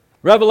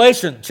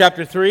Revelation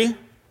chapter 3.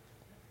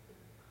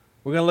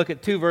 We're going to look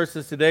at two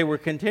verses today. We're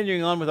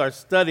continuing on with our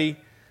study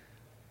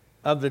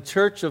of the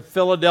Church of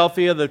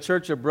Philadelphia, the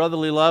Church of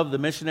Brotherly Love, the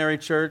missionary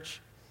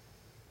church,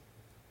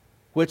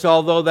 which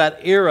although that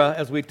era,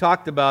 as we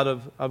talked about,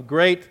 of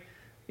great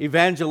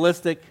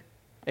evangelistic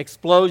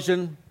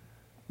explosion,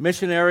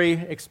 missionary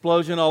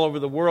explosion all over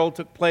the world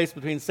took place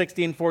between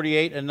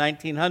 1648 and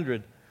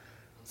 1900.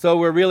 So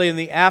we're really in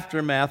the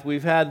aftermath.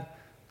 We've had,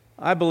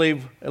 I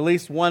believe, at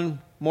least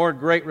one more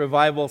great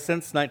revival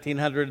since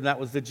 1900, and that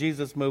was the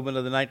Jesus movement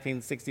of the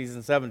 1960s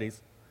and 70s.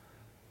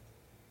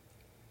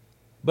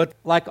 But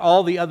like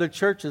all the other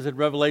churches in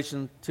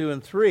Revelation 2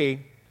 and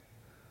 3,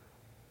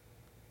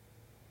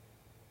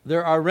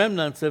 there are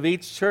remnants of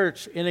each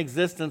church in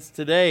existence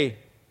today.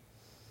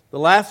 The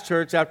last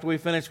church, after we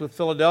finish with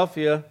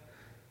Philadelphia,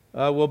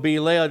 will be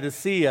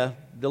Laodicea,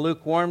 the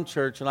lukewarm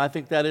church, and I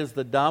think that is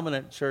the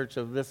dominant church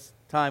of this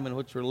time in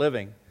which we're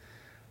living.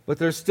 But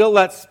there's still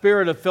that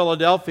spirit of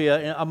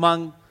Philadelphia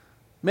among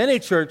many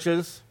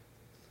churches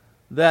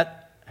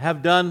that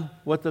have done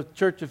what the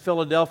Church of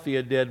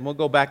Philadelphia did. And we'll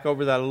go back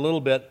over that a little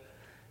bit.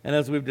 And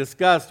as we've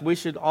discussed, we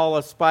should all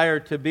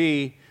aspire to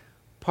be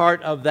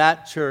part of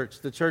that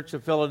church, the Church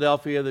of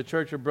Philadelphia, the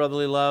Church of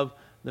Brotherly Love,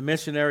 the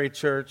missionary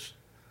church.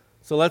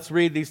 So let's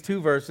read these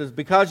two verses.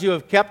 Because you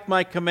have kept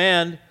my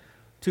command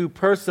to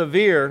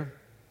persevere,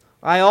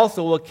 I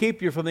also will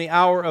keep you from the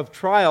hour of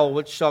trial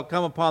which shall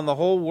come upon the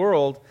whole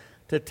world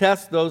to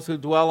test those who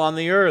dwell on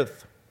the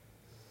earth.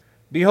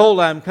 Behold,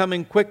 I am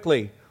coming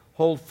quickly.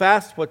 Hold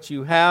fast what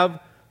you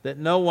have, that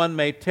no one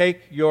may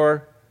take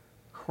your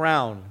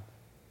crown.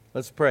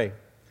 Let's pray.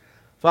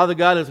 Father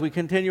God, as we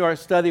continue our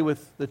study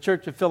with the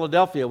Church of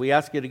Philadelphia, we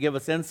ask you to give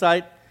us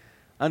insight,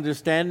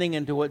 understanding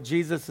into what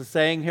Jesus is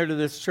saying here to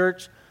this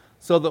church,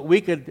 so that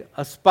we could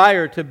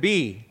aspire to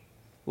be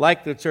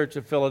like the Church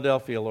of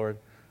Philadelphia, Lord.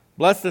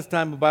 Bless this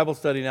time of Bible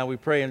study now, we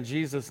pray in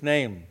Jesus'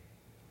 name.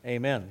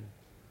 Amen.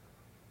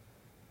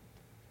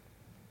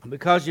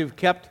 Because you've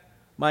kept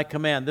my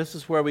command. This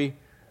is where we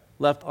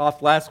left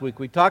off last week.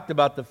 We talked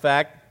about the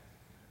fact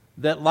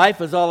that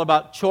life is all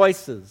about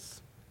choices.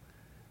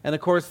 And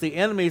of course, the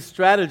enemy's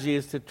strategy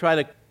is to try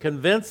to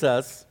convince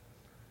us,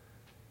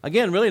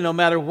 again, really no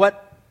matter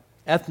what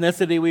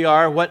ethnicity we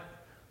are, what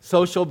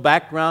social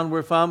background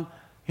we're from,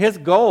 his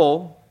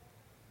goal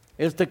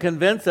is to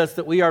convince us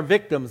that we are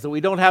victims, that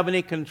we don't have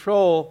any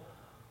control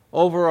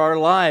over our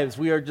lives.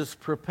 We are just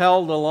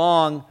propelled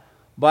along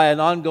by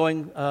an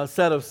ongoing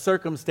set of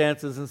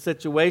circumstances and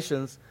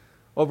situations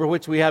over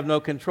which we have no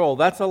control.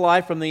 That's a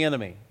lie from the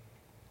enemy.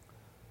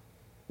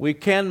 We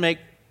can make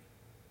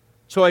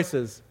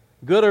choices,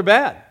 good or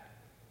bad.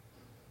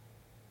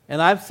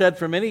 And I've said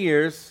for many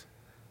years,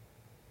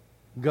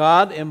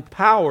 God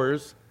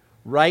empowers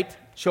right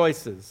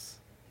choices.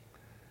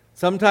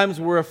 Sometimes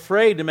we're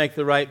afraid to make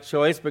the right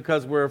choice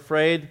because we're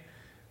afraid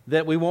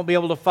that we won't be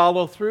able to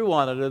follow through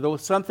on it, or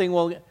that something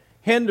will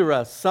hinder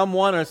us.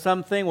 Someone or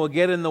something will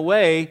get in the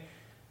way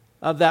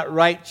of that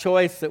right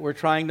choice that we're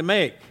trying to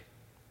make.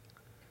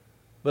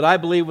 But I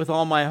believe with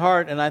all my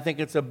heart, and I think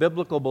it's a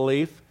biblical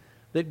belief,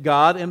 that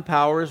God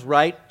empowers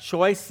right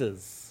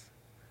choices.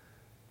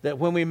 That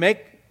when we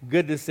make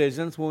good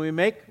decisions, when we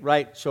make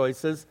right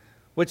choices,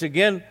 which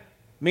again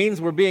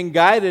means we're being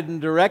guided and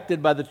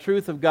directed by the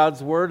truth of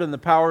God's Word and the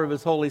power of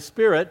His Holy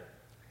Spirit,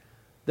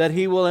 that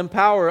He will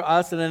empower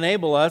us and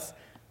enable us.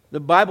 The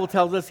Bible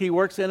tells us He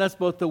works in us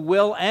both to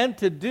will and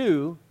to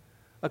do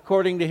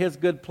according to His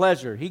good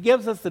pleasure. He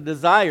gives us the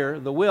desire,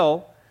 the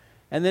will,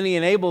 and then He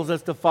enables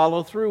us to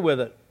follow through with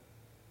it.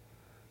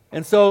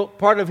 And so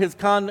part of His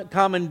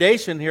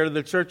commendation here to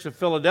the Church of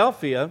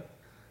Philadelphia,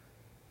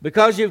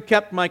 because you've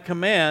kept my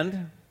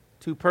command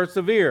to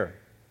persevere.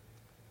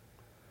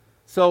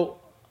 So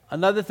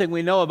another thing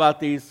we know about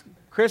these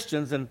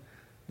Christians in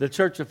the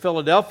Church of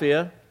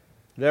Philadelphia,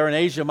 they're in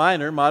Asia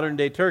Minor,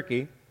 modern-day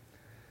Turkey,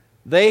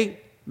 they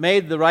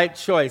made the right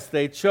choice.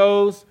 They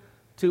chose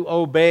to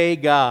obey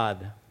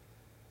God.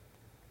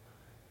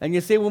 And you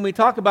see, when we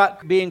talk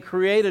about being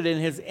created in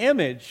His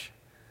image,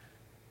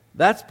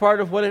 that's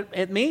part of what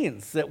it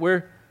means, that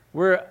we're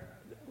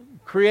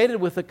created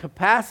with a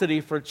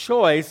capacity for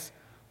choice,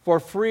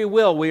 for free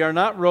will. We are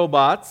not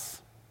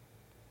robots.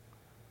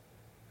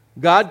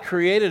 God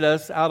created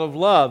us out of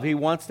love. He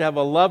wants to have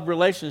a love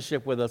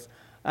relationship with us,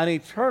 an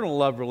eternal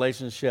love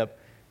relationship.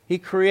 He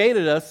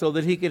created us so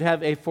that He could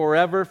have a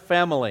forever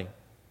family.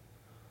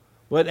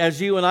 But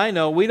as you and I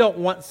know, we don't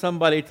want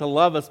somebody to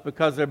love us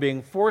because they're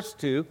being forced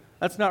to.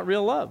 That's not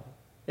real love,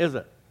 is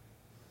it?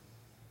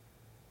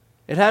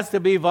 It has to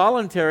be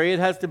voluntary. It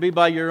has to be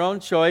by your own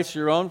choice,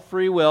 your own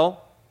free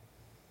will.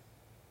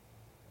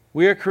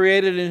 We are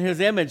created in His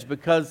image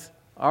because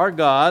our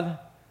God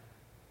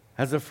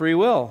has a free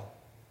will.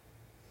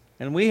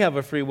 And we have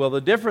a free will. The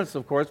difference,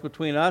 of course,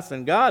 between us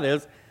and God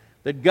is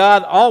that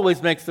God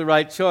always makes the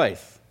right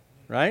choice,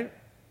 right?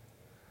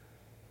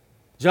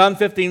 John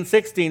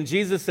 15:16,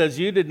 Jesus says,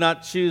 "You did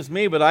not choose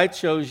me, but I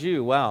chose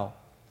you." Wow.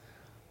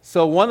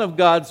 So one of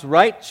God's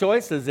right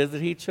choices is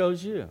that He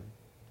chose you.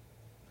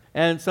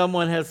 And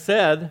someone has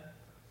said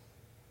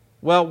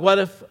Well, what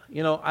if,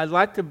 I'd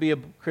like to be a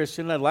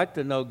Christian, I'd like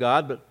to know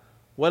God, but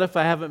what if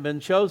I haven't been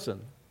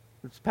chosen?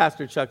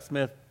 Pastor Chuck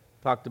Smith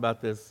talked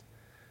about this.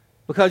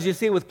 Because you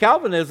see, with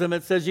Calvinism,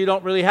 it says you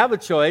don't really have a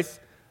choice.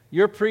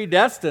 You're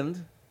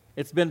predestined.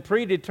 It's been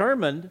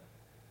predetermined.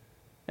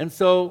 And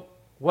so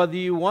whether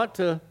you want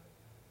to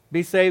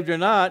be saved or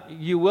not,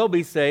 you will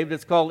be saved.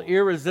 It's called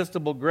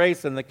irresistible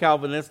grace in the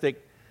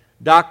Calvinistic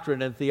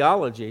doctrine and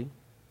theology.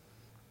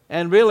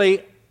 And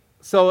really,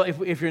 so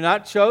if you're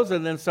not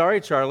chosen, then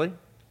sorry, Charlie.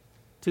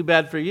 Too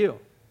bad for you.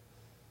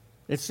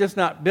 It's just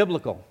not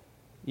biblical.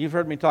 You've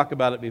heard me talk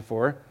about it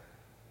before.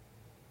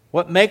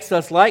 What makes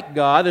us like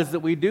God is that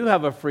we do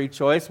have a free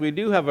choice. We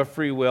do have a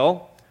free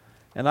will.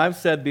 And I've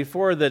said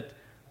before that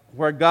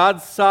where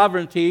God's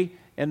sovereignty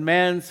and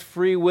man's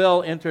free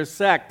will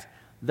intersect,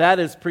 that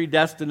is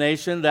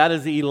predestination, that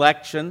is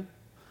election.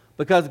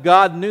 Because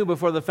God knew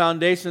before the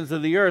foundations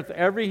of the earth,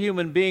 every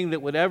human being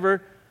that would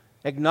ever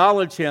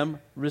acknowledge Him,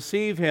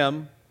 receive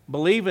Him,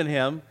 believe in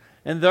Him,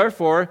 and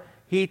therefore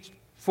He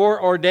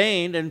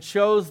foreordained and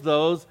chose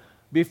those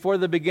before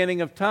the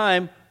beginning of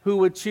time who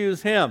would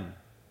choose Him.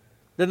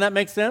 Doesn't that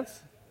make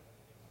sense?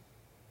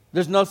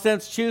 There's no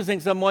sense choosing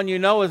someone you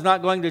know is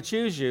not going to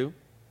choose you.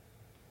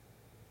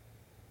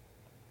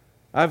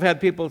 I've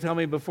had people tell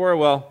me before,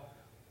 well,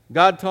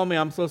 God told me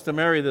I'm supposed to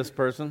marry this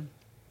person.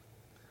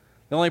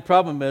 The only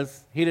problem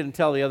is He didn't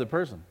tell the other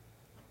person.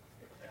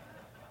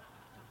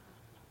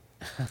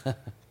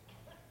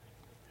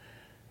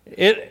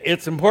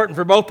 It's important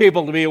for both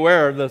people to be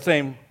aware of the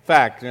same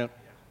fact. And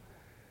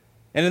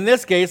in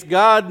this case,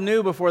 God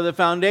knew before the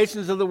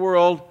foundations of the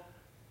world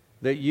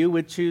that you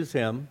would choose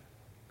Him,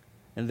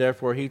 and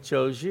therefore He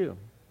chose you.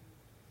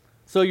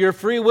 So your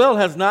free will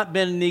has not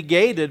been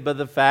negated by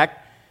the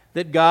fact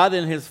that God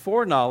in His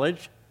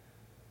foreknowledge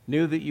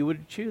knew that you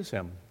would choose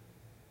Him.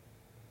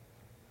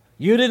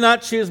 You did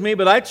not choose me,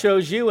 but I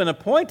chose you and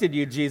appointed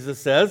you, Jesus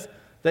says,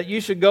 that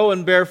you should go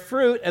and bear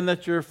fruit and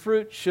that your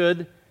fruit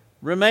should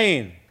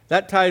remain.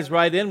 That ties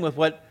right in with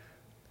what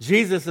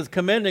Jesus is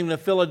commending the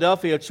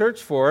Philadelphia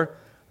church for,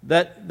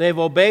 that they've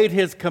obeyed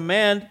His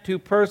command to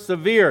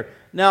persevere.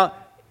 Now,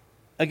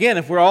 again,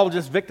 if we're all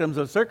just victims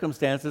of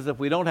circumstances, if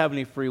we don't have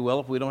any free will,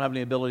 if we don't have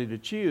any ability to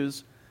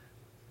choose,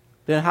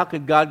 then how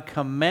could God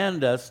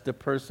command us to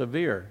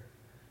persevere?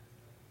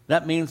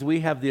 That means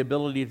we have the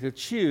ability to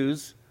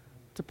choose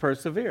to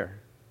persevere,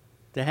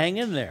 to hang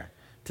in there,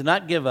 to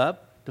not give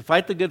up, to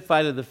fight the good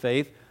fight of the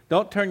faith.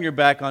 Don't turn your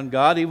back on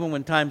God even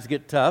when times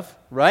get tough,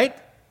 right?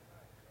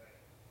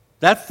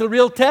 That's the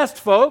real test,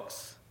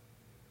 folks.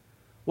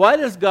 Why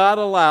does God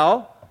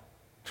allow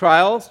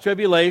trials,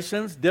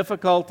 tribulations,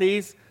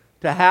 difficulties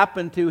to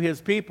happen to His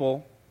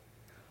people?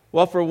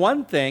 Well, for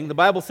one thing, the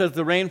Bible says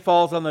the rain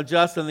falls on the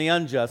just and the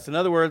unjust. In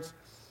other words,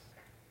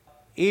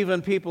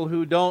 even people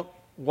who don't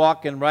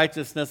walk in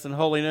righteousness and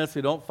holiness,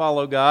 who don't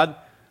follow God,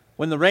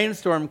 when the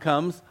rainstorm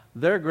comes,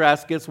 their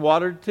grass gets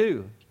watered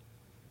too.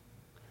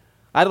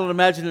 I don't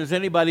imagine there's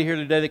anybody here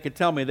today that could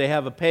tell me they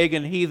have a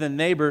pagan, heathen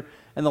neighbor,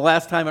 and the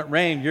last time it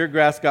rained, your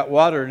grass got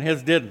watered and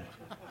his didn't.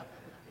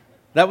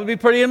 That would be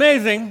pretty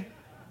amazing.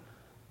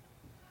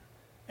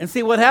 And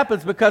see what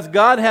happens, because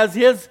God has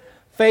His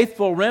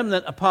faithful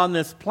remnant upon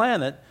this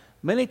planet,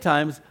 many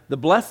times the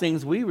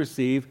blessings we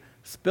receive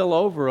spill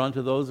over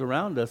onto those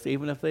around us,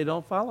 even if they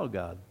don't follow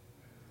God.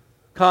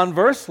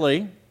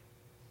 Conversely,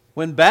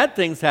 when bad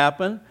things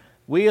happen,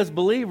 we as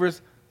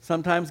believers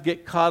sometimes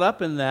get caught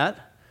up in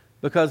that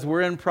because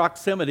we're in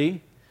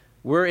proximity,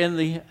 we're in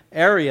the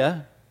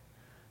area.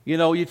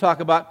 You talk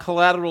about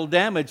collateral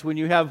damage when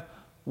you have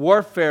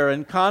warfare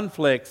and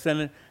conflicts,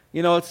 and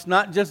it's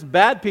not just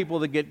bad people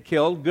that get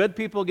killed, good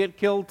people get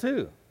killed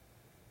too.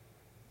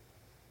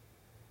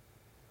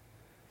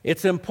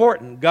 It's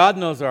important. God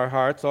knows our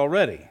hearts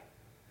already.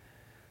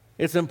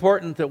 It's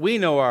important that we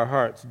know our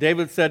hearts.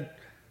 David said,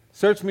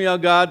 "Search me, O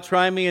God,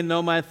 try me and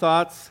know my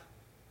thoughts.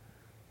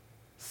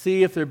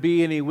 See if there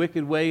be any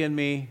wicked way in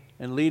me,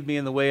 and lead me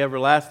in the way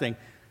everlasting."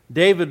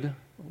 David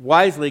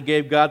wisely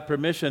gave God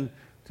permission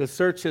to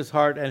search his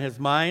heart and his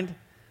mind,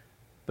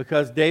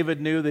 because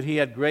David knew that he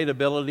had great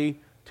ability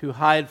to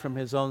hide from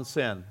his own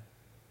sin,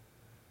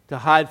 to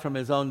hide from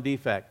his own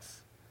defects.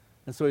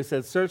 And so he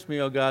said, "Search me,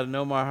 O God, and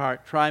know my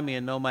heart. Try me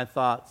and know my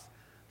thoughts.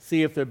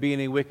 See if there be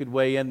any wicked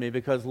way in me,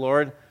 because,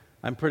 Lord,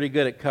 I'm pretty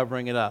good at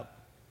covering it up."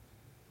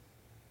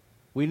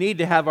 We need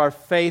to have our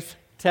faith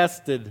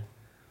tested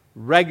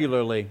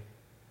regularly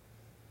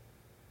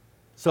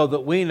so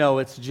that we know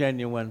it's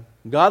genuine.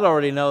 God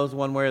already knows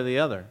one way or the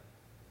other.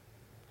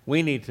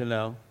 We need to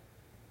know.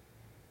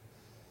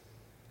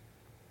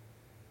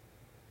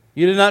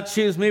 You did not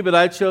choose me, but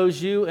I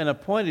chose you and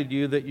appointed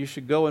you that you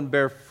should go and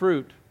bear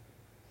fruit.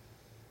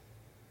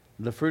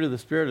 The fruit of the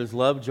Spirit is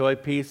love, joy,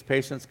 peace,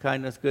 patience,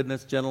 kindness,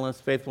 goodness,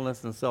 gentleness,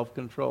 faithfulness, and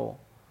self-control.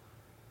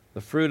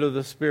 The fruit of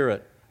the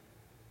Spirit.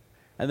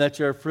 And that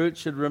your fruit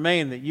should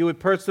remain, that you would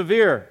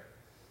persevere.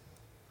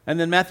 And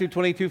then Matthew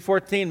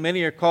 22:14,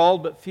 many are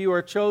called, but few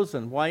are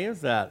chosen. Why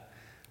is that?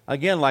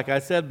 Again, like I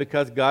said,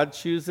 because God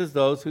chooses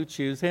those who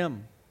choose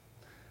Him.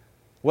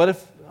 What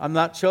if I'm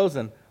not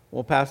chosen?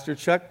 Well, Pastor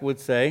Chuck would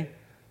say,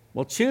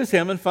 well, choose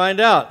him and find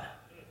out.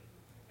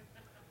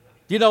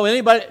 Do you know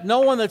anybody? No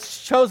one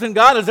that's chosen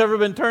God has ever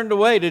been turned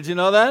away. Did you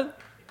know that?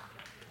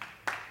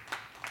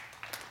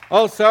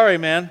 Oh, sorry,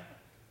 man.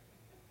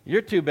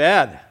 You're too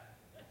bad.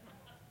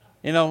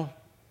 You know,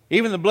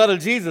 even the blood of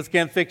Jesus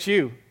can't fix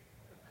you.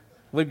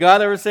 Would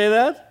God ever say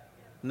that?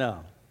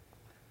 No.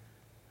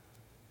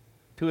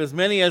 To as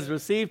many as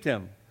received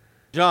him.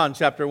 John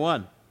chapter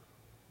 1.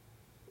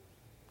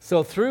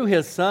 So through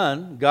his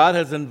Son, God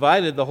has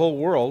invited the whole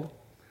world.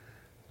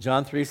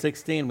 John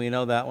 3:16, we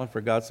know that one, for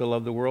God so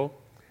loved the world.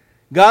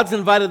 God's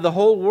invited the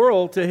whole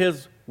world to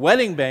his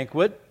wedding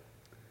banquet,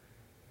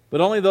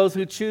 but only those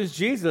who choose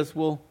Jesus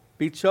will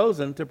be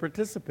chosen to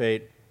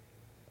participate.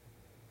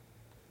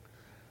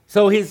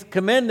 So he's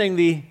commending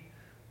the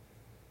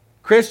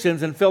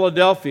Christians in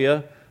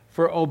Philadelphia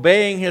for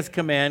obeying his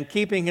command,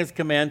 keeping his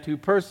command to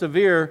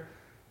persevere,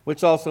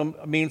 which also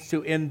means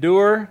to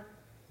endure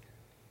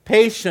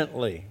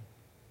patiently.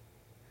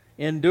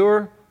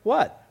 Endure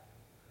what?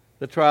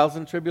 The trials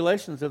and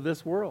tribulations of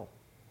this world.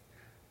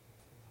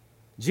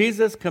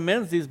 Jesus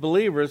commends these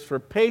believers for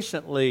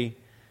patiently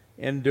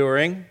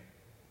enduring.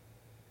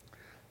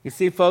 You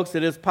see, folks,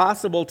 it is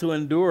possible to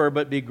endure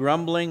but be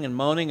grumbling and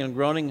moaning and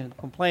groaning and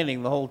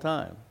complaining the whole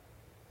time.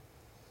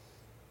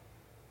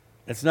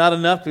 It's not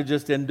enough to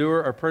just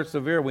endure or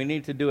persevere. We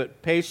need to do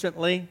it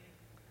patiently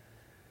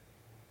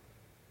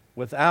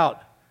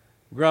without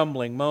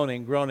grumbling,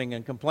 moaning, groaning,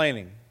 and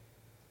complaining.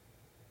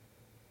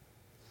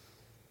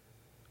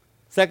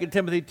 2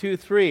 Timothy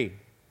 2:3,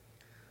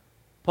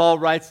 Paul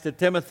writes to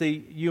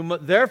Timothy, "You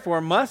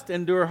therefore must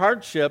endure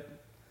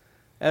hardship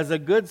as a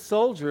good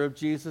soldier of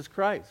Jesus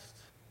Christ."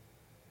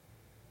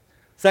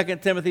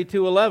 2 Timothy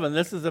 2:11,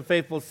 this is a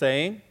faithful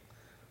saying,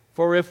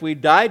 "For if we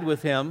died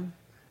with him,"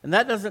 and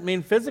that doesn't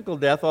mean physical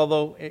death,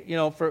 although, you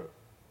know, for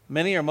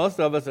many or most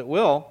of us it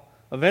will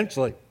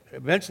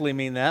eventually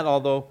mean that,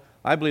 although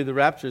I believe the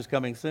rapture is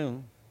coming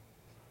soon.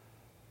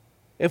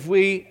 If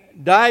we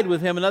died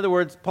with him, in other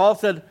words, Paul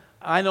said,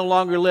 I no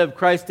longer live,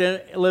 Christ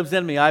lives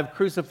in me. I've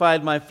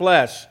crucified my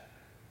flesh.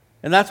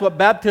 And that's what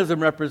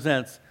baptism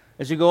represents.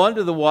 As you go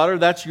under the water,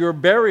 that's your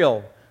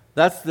burial.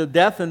 That's the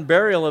death and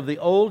burial of the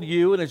old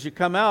you, and as you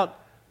come out,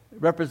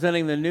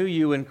 representing the new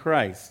you in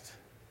Christ.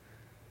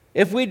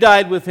 If we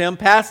died with him,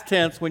 past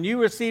tense, when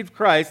you received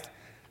Christ,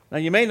 now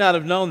you may not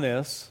have known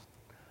this,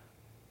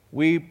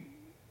 we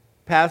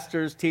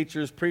pastors,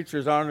 teachers,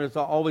 preachers aren't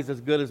always as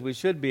good as we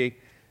should be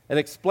at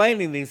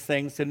explaining these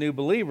things to new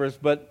believers,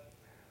 but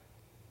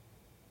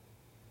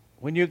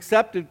when you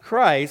accepted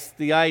Christ,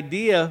 the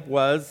idea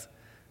was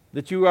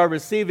that you are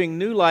receiving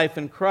new life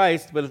in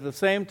Christ, but at the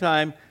same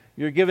time,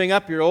 you're giving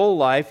up your old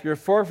life, you're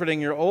forfeiting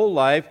your old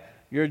life,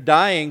 you're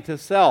dying to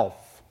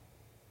self.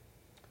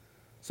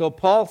 So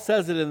Paul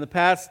says it in the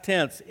past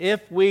tense,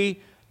 if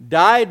we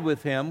died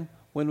with him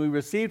when we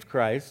received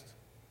Christ,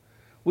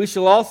 we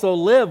shall also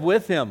live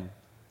with him.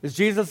 Is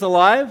Jesus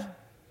alive?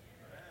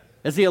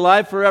 Is he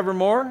alive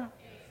forevermore?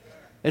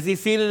 Is he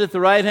seated at the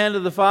right hand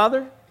of the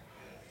Father?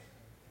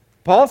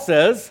 Paul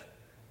says,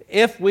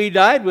 if we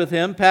died with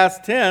him,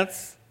 past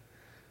tense,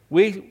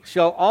 we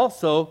shall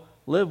also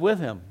live with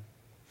him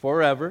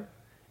forever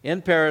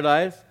in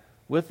paradise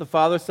with the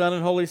Father, Son,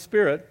 and Holy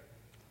Spirit.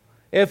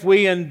 If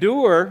we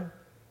endure,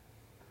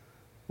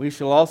 we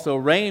shall also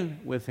reign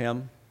with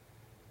him.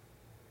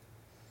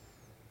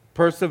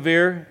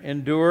 Persevere,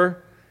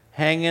 endure,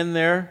 hang in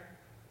there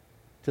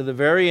to the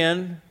very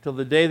end, till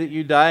the day that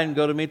you die and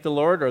go to meet the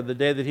Lord, or the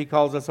day that he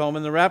calls us home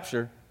in the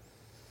rapture.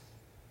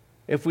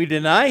 If we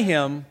deny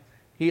him,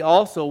 he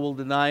also will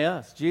deny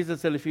us.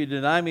 Jesus said, if you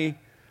deny me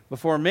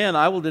before men,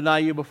 I will deny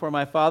you before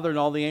my Father and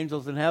all the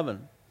angels in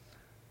heaven.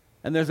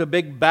 And there's a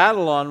big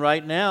battle on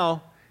right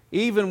now,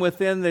 even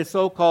within the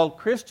so-called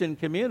Christian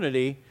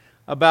community,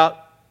 about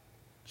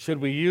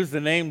should we use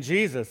the name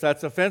Jesus?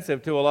 That's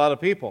offensive to a lot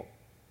of people.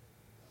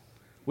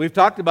 We've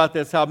talked about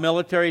this, how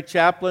military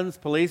chaplains,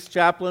 police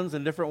chaplains,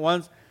 and different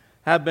ones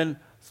have been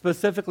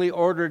specifically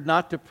ordered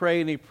not to pray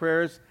any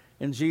prayers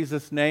in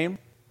Jesus' name.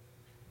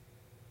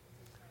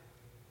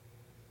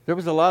 There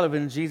was a lot of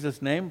in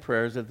Jesus' name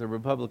prayers at the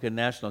Republican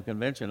National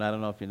Convention. I don't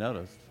know if you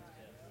noticed.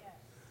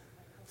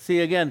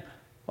 See, again,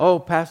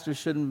 pastors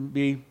shouldn't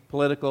be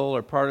political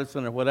or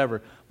partisan or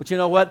whatever. But you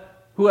know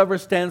what? Whoever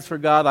stands for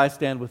God, I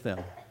stand with them.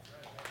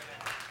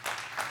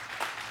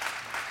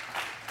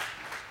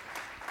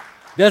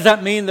 Does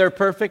that mean they're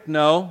perfect?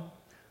 No.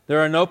 There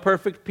are no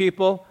perfect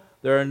people.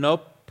 There are no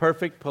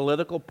perfect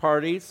political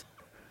parties.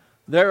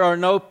 There are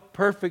no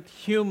perfect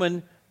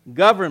human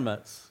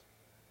governments.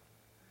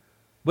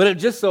 But it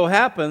just so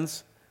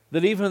happens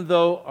that even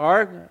though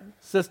our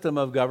system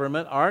of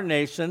government, our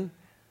nation,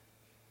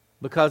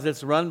 because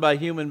it's run by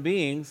human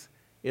beings,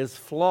 is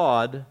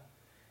flawed,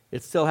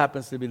 it still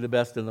happens to be the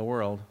best in the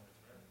world.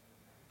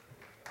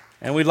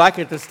 And we'd like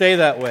it to stay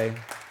that way.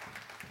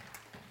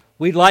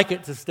 We'd like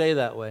it to stay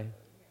that way.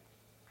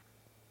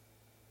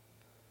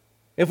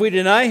 If we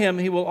deny him,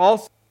 he will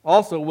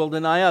also will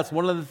deny us.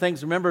 One of the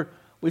things, remember,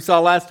 we saw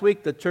last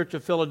week the Church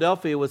of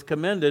Philadelphia was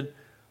commended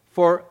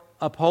for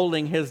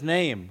upholding his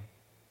name.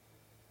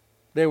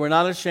 They were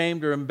not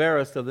ashamed or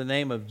embarrassed of the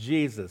name of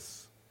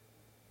Jesus.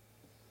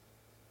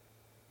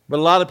 But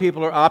a lot of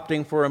people are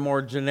opting for a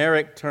more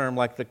generic term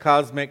like the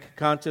cosmic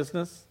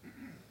consciousness.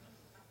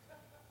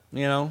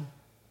 You know,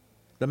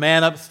 the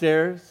man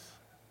upstairs,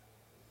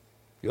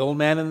 the old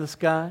man in the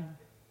sky,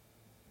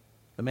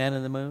 the man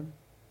in the moon.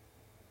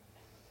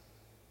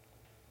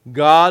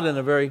 God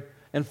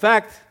in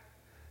fact,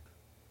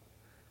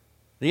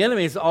 the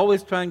enemy is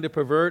always trying to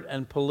pervert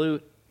and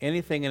pollute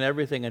anything and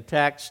everything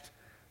attached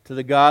to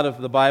the God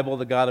of the Bible,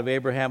 the God of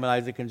Abraham and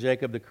Isaac and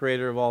Jacob, the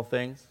creator of all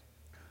things.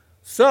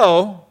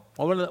 So,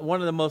 one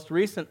of the most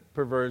recent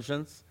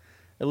perversions,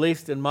 at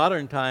least in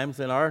modern times,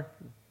 in our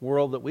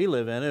world that we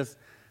live in, is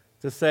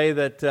to say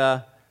that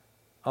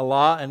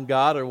Allah and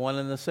God are one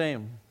and the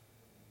same.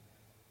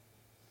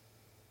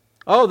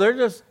 Oh, they're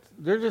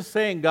just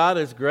saying God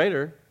is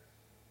greater.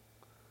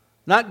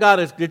 Not God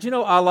is. Did you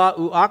know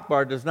Allahu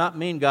Akbar does not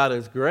mean God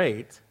is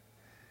great?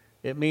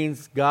 It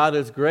means God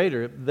is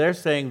greater. They're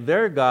saying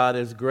their God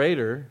is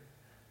greater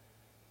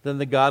than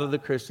the God of the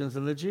Christians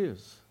and the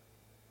Jews.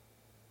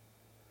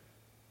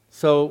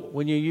 So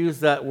when you use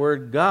that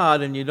word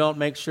God and you don't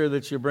make sure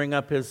that you bring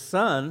up his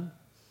Son,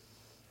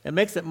 it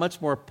makes it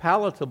much more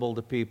palatable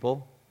to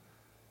people.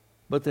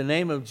 But the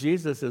name of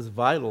Jesus is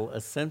vital,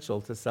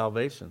 essential to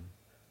salvation.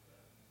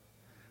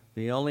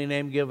 The only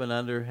name given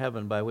under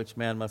heaven by which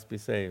man must be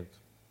saved.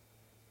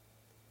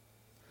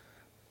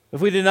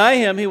 If we deny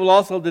him, he will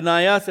also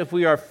deny us if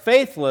we are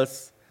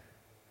faithless.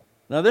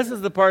 Now, this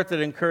is the part that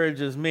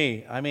encourages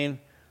me. I mean,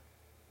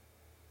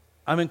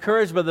 I'm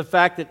encouraged by the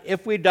fact that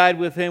if we died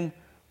with him,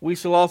 we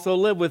shall also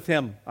live with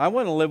him. I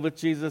want to live with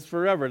Jesus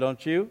forever,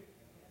 don't you?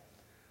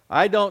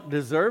 I don't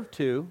deserve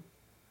to,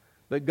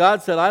 but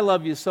God said, I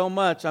love you so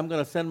much, I'm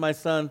going to send my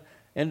Son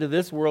into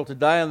this world to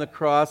die on the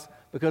cross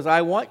because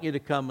I want you to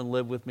come and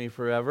live with me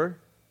forever,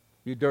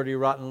 you dirty,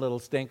 rotten little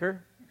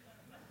stinker.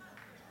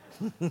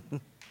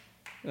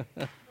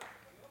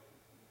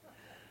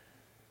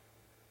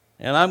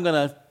 And I'm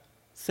going to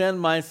send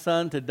my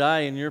Son to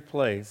die in your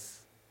place.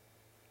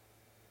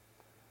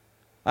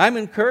 I'm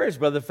encouraged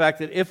by the fact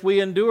that if we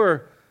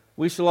endure,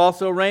 we shall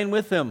also reign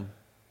with him.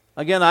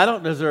 Again, I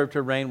don't deserve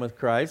to reign with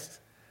Christ,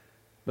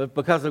 but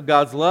because of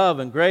God's love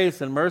and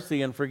grace and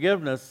mercy and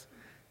forgiveness,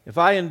 if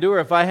I endure,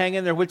 if I hang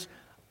in there, which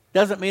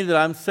doesn't mean that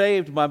I'm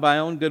saved by my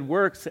own good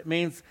works, it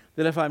means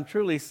that if I'm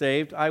truly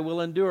saved, I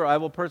will endure, I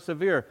will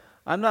persevere.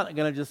 I'm not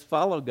going to just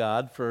follow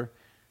God for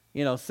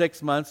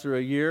 6 months or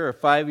a year or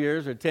 5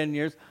 years or 10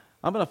 years.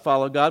 I'm going to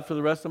follow God for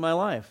the rest of my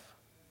life.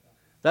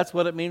 That's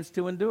what it means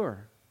to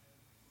endure.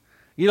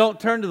 You don't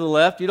turn to the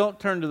left. You don't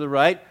turn to the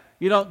right.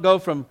 You don't go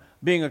from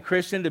being a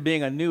Christian to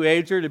being a New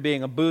Ager to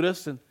being a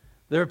Buddhist. And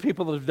there are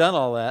people that have done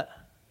all that.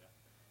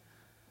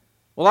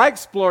 Well, I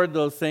explored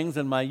those things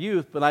in my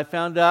youth, but I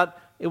found out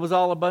it was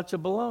all a bunch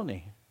of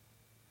baloney.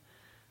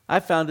 I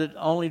found that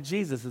only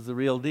Jesus is the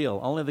real deal.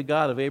 Only the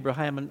God of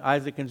Abraham and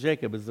Isaac and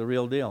Jacob is the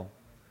real deal.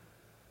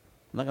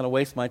 I'm not going to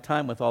waste my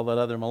time with all that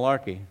other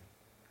malarkey.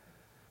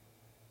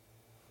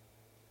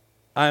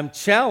 I'm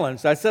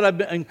challenged. I said I've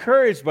been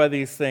encouraged by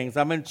these things.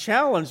 I'm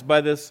challenged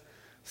by this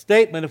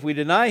statement. If we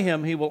deny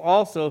him, he will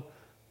also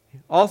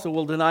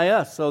will deny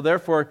us. So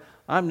therefore,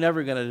 I'm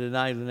never going to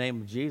deny the name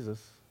of Jesus.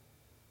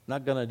 I'm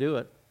not going to do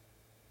it.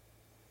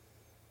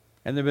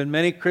 And there have been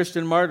many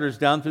Christian martyrs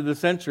down through the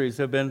centuries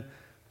who have been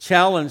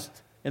challenged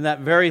in that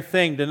very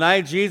thing.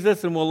 Deny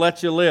Jesus and we'll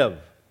let you live.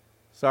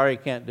 Sorry,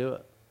 can't do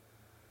it.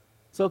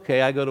 It's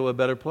okay, I go to a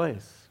better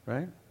place,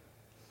 right?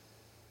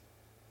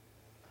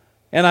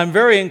 And I'm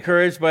very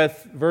encouraged by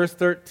verse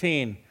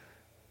 13.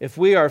 If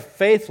we are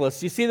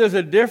faithless, you see there's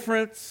a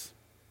difference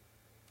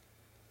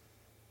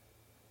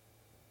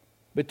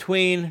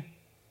between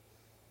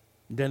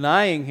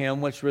denying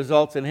him, which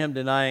results in him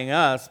denying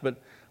us,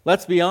 but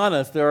let's be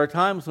honest, there are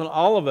times when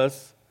all of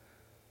us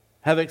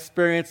have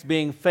experienced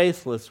being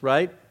faithless,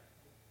 right?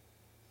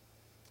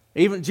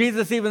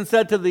 Jesus even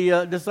said to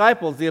the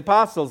disciples, the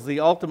apostles, the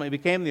ultimately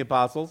became the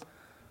apostles,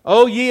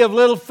 "O ye of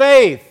little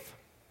faith."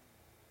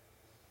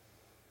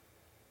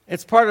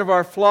 It's part of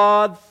our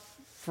flawed,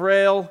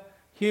 frail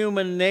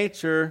human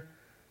nature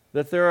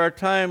that there are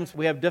times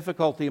we have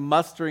difficulty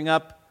mustering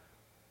up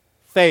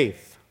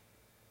faith.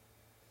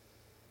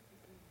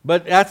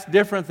 But that's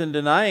different than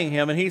denying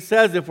him. And he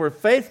says if we're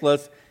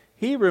faithless,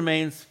 he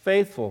remains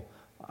faithful.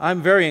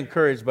 I'm very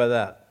encouraged by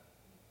that.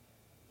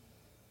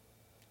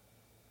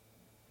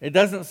 It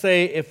doesn't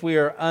say if we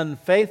are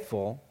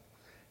unfaithful,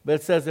 but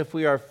it says if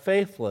we are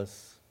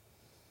faithless,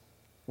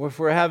 or if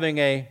we're having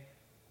a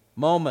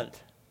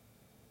moment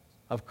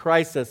of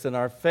crisis in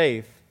our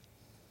faith,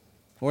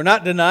 we're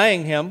not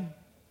denying him,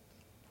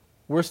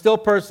 we're still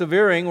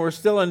persevering, we're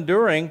still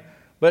enduring,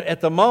 but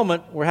at the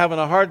moment we're having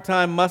a hard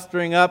time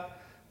mustering up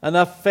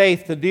enough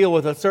faith to deal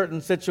with a certain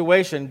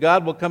situation.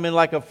 God will come in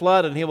like a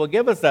flood and he will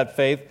give us that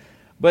faith,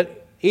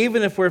 but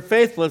even if we're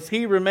faithless,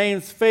 he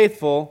remains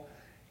faithful.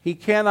 He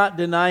cannot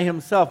deny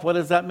himself. What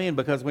does that mean?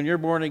 Because when you're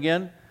born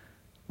again,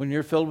 when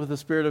you're filled with the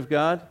Spirit of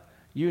God,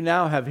 you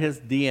now have his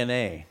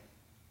DNA.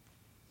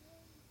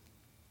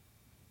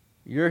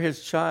 You're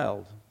his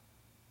child.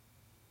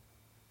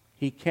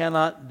 He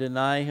cannot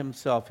deny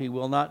himself. He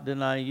will not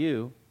deny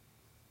you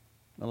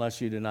unless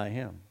you deny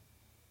him.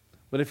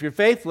 But if you're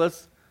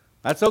faithless,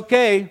 that's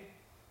okay.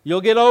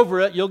 You'll get over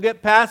it. You'll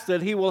get past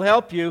it. He will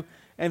help you,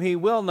 and he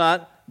will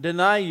not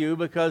deny you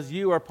because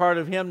you are part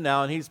of him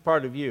now, and he's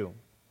part of you.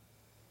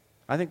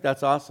 I think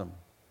that's awesome.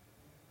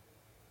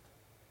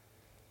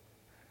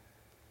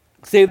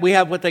 See, we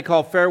have what they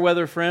call fair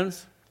weather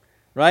friends,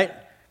 right?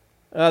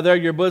 They're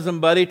your bosom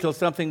buddy till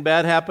something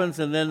bad happens,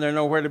 and then they're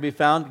nowhere to be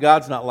found.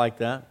 God's not like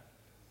that.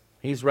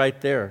 He's right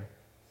there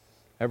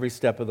every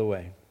step of the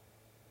way.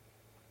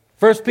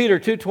 1 Peter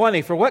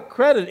 2:20, for what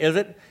credit is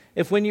it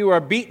if when you are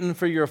beaten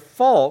for your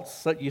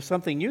faults,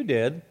 something you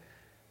did,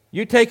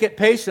 you take it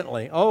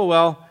patiently? Oh,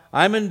 well,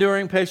 I'm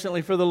enduring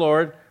patiently for the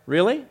Lord.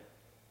 Really?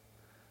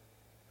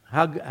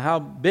 How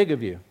big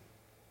of you?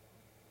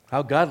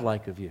 How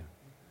godlike of you?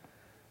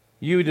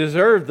 You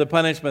deserve the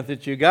punishment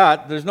that you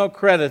got. There's no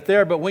credit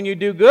there. But when you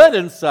do good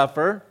and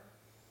suffer,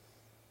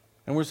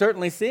 and we're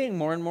certainly seeing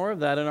more and more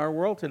of that in our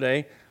world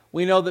today,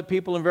 we know that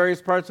people in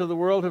various parts of the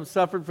world have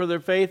suffered for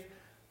their faith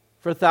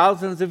for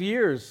thousands of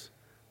years.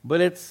 But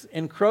it's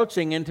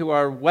encroaching into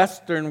our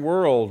Western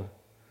world,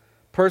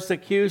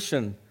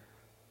 persecution,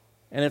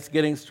 and it's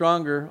getting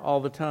stronger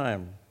all the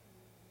time.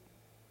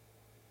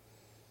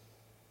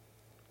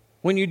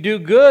 When you do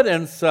good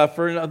and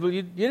suffer,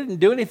 you didn't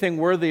do anything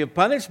worthy of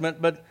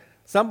punishment, but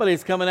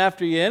somebody's coming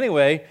after you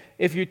anyway.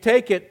 If you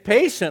take it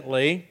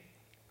patiently,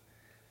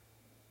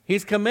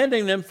 he's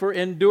commending them for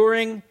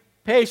enduring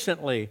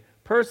patiently,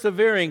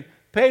 persevering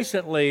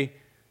patiently,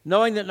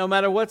 knowing that no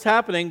matter what's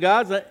happening,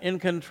 God's in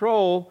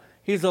control.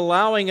 He's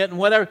allowing it, and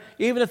whatever,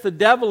 even if the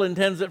devil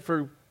intends it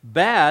for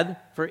bad,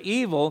 for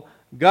evil,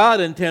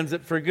 God intends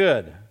it for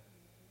good.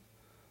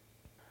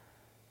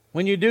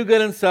 When you do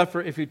good and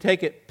suffer, if you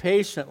take it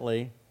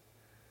patiently,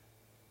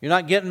 you're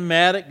not getting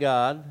mad at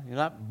God, you're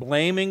not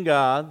blaming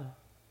God,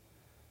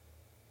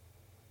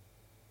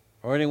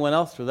 or anyone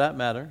else for that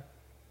matter.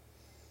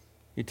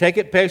 You take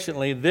it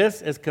patiently.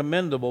 This is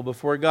commendable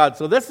before God.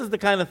 So this is the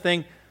kind of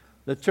thing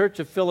the Church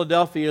of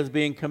Philadelphia is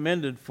being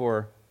commended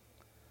for.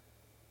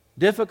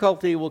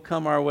 Difficulty will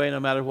come our way no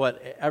matter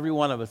what. Every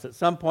one of us at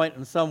some point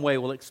in some way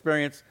will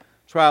experience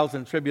trials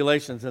and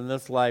tribulations in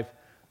this life.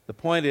 The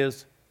point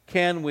is,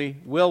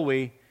 will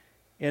we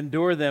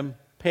endure them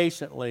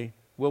patiently?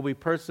 Will we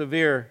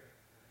persevere?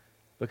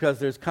 Because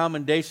there's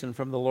commendation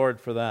from the Lord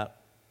for that.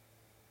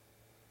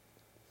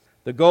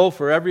 The goal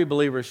for every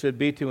believer should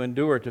be to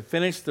endure, to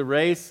finish the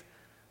race,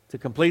 to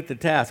complete the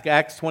task.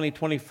 Acts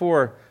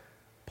 20:24,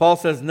 Paul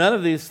says, none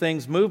of these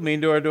things move me,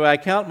 nor do I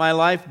count my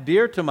life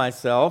dear to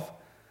myself,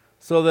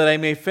 so that I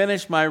may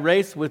finish my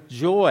race with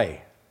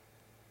joy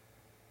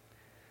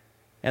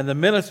and the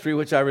ministry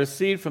which I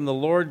received from the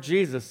Lord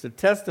Jesus to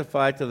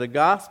testify to the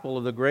gospel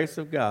of the grace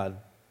of God.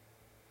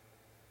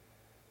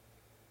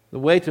 The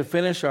way to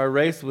finish our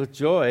race with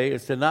joy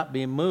is to not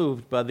be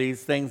moved by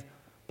these things.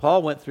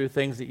 Paul went through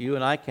things that you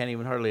and I can't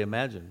even hardly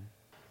imagine.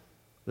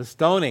 The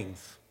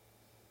stonings,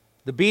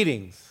 the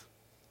beatings,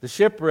 the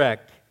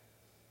shipwreck,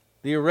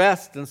 the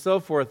arrest and so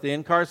forth, the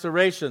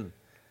incarceration,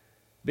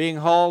 being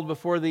hauled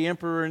before the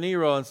Emperor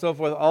Nero and so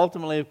forth,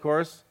 ultimately, of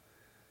course,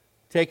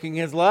 taking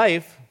his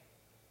life.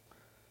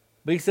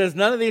 But he says,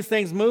 none of these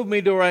things move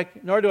me,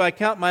 nor do I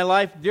count my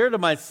life dear to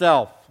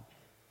myself.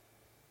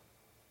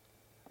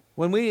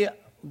 When we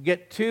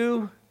get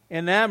too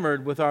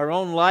enamored with our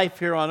own life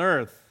here on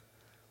earth,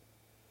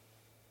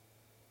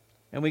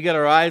 and we get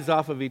our eyes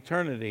off of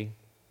eternity,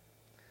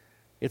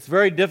 it's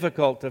very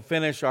difficult to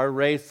finish our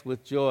race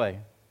with joy.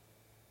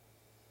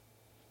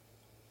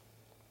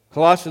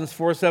 Colossians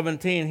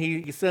 4:17,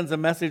 he sends a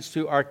message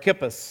to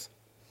Archippus,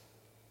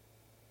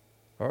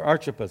 or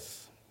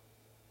Archippus.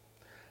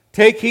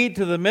 Take heed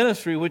to the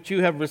ministry which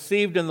you have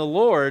received in the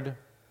Lord,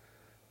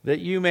 that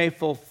you may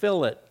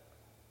fulfill it.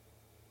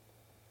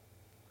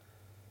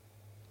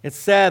 It's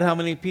sad how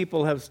many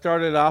people have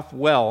started off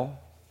well,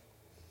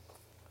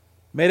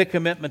 made a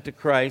commitment to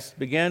Christ,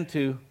 began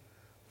to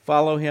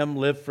follow Him,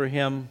 live for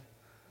Him,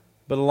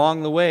 but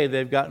along the way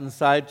they've gotten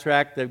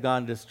sidetracked, they've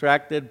gone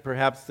distracted,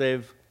 perhaps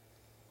they've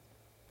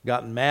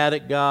gotten mad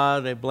at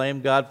God, they blame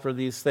God for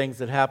these things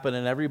that happen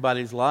in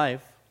everybody's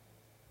life.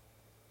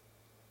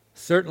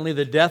 Certainly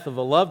the death of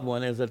a loved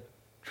one is a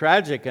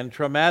tragic and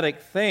traumatic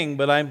thing,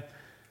 but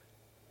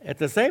at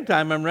the same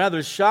time, I'm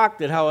rather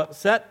shocked at how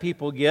upset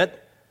people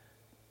get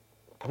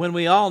when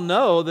we all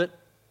know that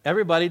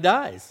everybody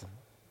dies,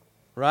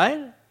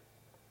 right?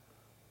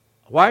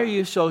 Why are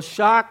you so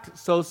shocked,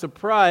 so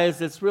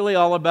surprised? It's really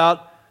all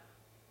about,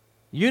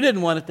 you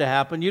didn't want it to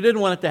happen, you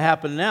didn't want it to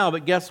happen now,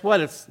 but guess what?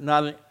 It's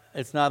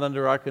not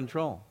under our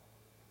control.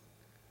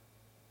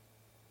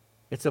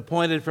 It's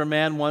appointed for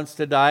man once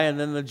to die and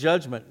then the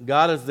judgment.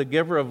 God is the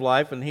giver of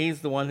life, and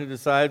He's the one who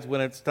decides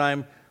when it's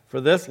time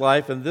for this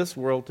life and this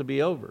world to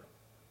be over.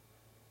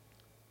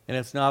 And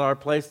it's not our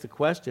place to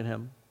question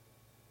Him.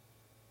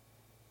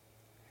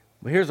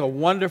 But here's a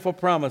wonderful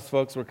promise,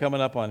 folks, we're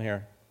coming up on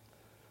here.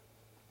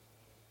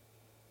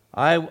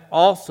 I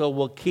also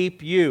will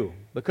keep you.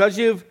 because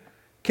you've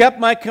kept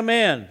my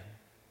command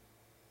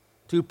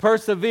to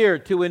persevere,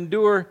 to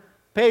endure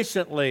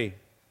patiently,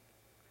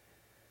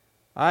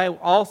 I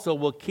also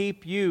will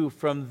keep you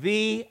from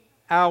the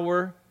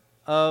hour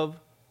of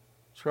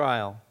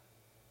trial.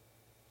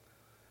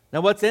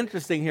 Now, what's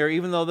interesting here,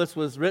 even though this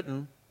was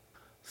written,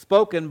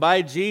 spoken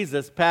by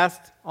Jesus,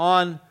 passed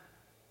on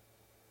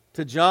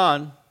to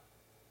John,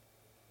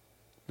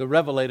 the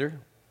Revelator,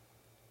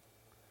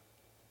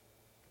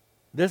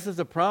 this is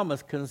a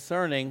promise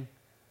concerning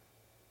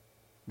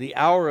the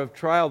hour of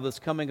trial that's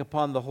coming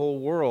upon the whole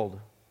world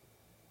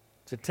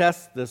to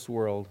test this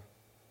world.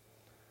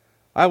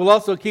 I will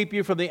also keep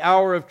you from the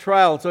hour of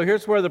trial. So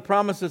here's where the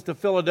promises to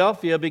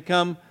Philadelphia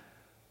become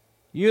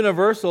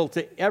universal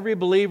to every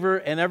believer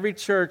and every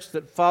church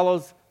that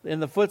follows in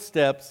the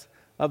footsteps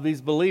of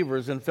these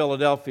believers in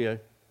Philadelphia.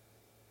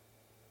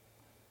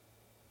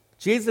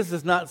 Jesus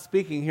is not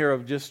speaking here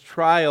of just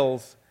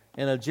trials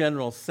in a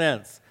general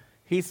sense.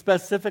 He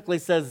specifically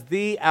says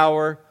the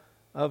hour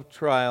of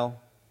trial.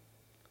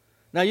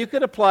 Now, you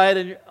could apply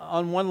it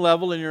on one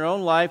level in your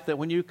own life, that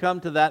when you come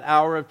to that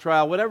hour of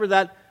trial, whatever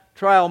that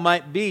trial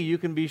might be, you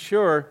can be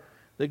sure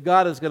that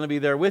God is going to be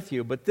there with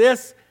you. But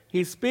this,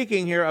 he's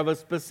speaking here of a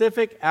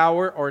specific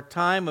hour or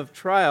time of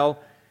trial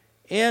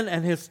in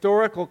an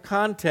historical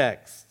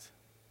context.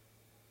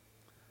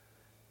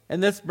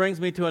 And this brings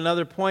me to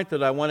another point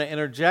that I want to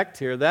interject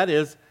here. That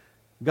is,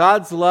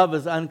 God's love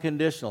is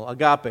unconditional.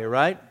 Agape,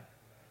 right?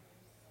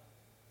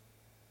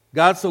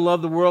 God so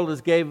loved the world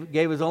as gave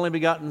his only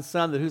begotten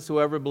Son, that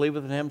whosoever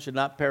believeth in him should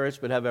not perish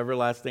but have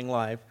everlasting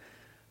life.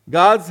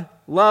 God's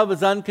love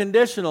is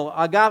unconditional.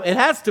 Agape, it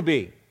has to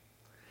be.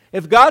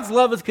 If God's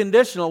love is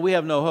conditional, we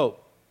have no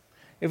hope.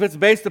 If it's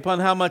based upon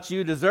how much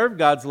you deserve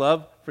God's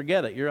love,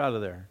 forget it. You're out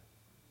of there.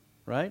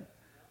 Right?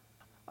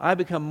 I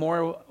become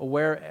more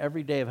aware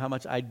every day of how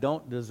much I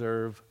don't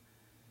deserve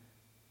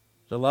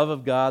the love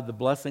of God, the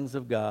blessings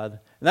of God.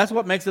 And that's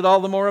what makes it all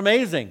the more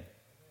amazing.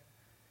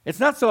 It's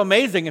not so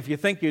amazing if you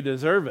think you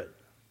deserve it.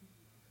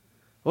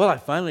 Well, I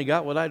finally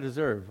got what I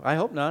deserve. I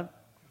hope not.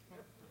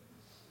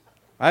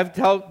 I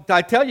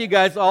tell you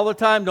guys all the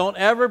time, don't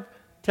ever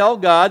tell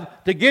God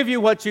to give you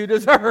what you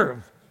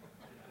deserve.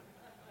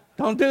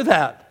 Don't do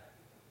that.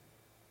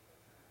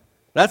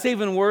 That's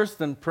even worse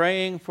than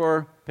praying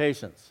for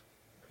patience.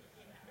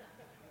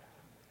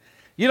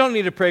 You don't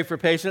need to pray for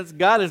patience.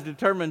 God is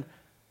determined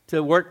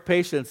to work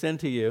patience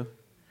into you.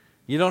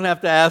 You don't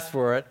have to ask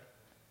for it.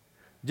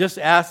 Just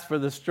ask for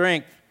the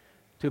strength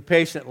to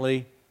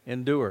patiently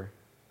endure.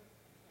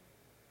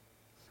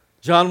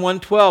 John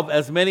 1:12,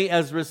 as many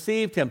as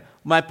received him.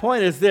 My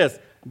point is this: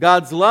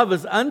 God's love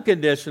is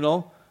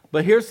unconditional,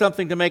 but here's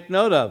something to make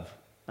note of.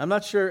 I'm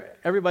not sure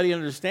everybody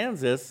understands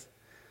this.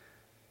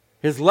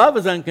 His love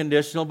is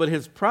unconditional, but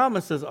his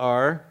promises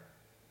are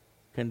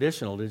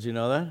conditional. Did you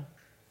know that?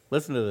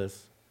 Listen to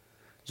this.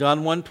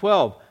 John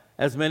 1:12,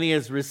 as many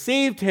as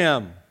received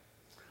him,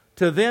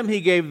 to them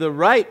he gave the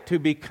right to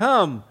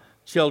become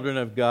children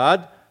of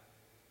God,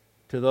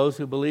 to those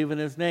who believe in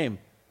his name.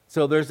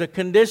 So there's a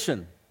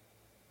condition.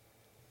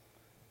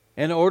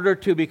 In order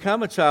to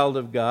become a child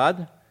of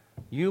God,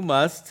 you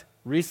must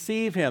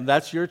receive him.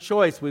 That's your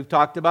choice. We've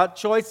talked about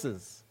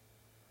choices.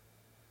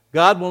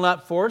 God will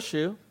not force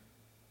you.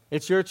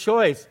 It's your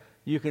choice.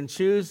 You can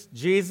choose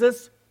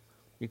Jesus,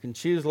 you can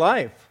choose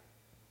life.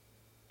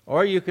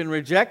 Or you can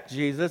reject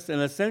Jesus,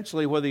 and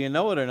essentially, whether you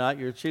know it or not,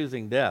 you're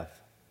choosing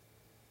death.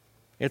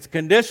 It's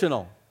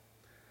conditional.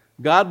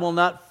 God will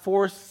not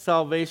force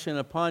salvation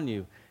upon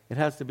you. It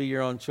has to be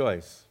your own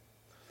choice.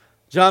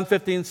 John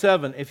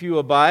 15:7, if you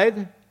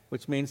abide,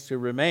 which means to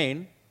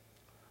remain,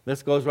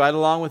 this goes right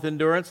along with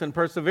endurance and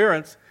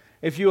perseverance.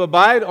 If you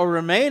abide or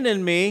remain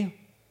in me,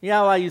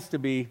 well, I used to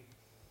be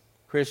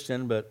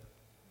Christian, but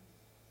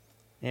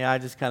I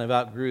just kind of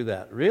outgrew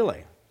that.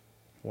 Really?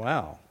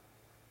 Wow.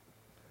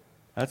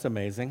 That's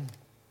amazing.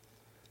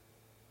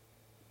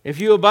 If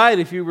you abide,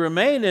 if you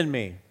remain in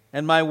me,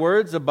 and my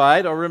words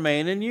abide or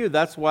remain in you.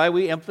 That's why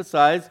we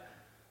emphasize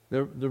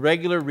the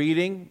regular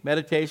reading,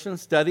 meditation,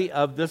 study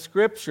of the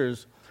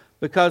Scriptures.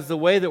 Because the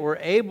way that we're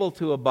able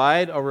to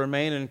abide or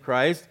remain in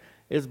Christ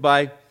is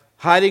by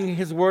hiding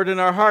his word in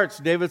our hearts.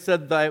 David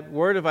said, thy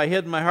word have I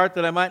hid in my heart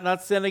that I might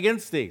not sin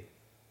against thee.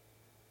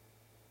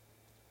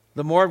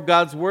 The more of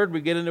God's word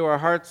we get into our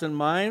hearts and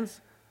minds,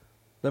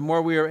 the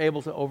more we are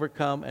able to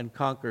overcome and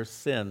conquer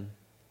sin.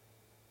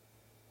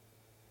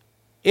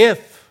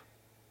 If,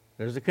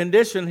 there's a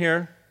condition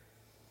here,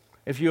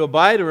 if you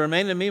abide or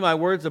remain in me, my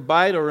words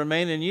abide or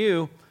remain in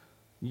you,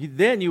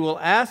 then you will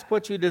ask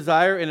what you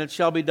desire and it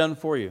shall be done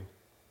for you.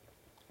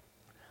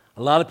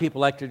 A lot of people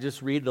like to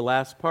just read the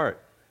last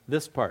part,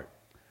 this part.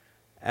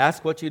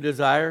 Ask what you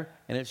desire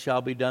and it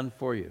shall be done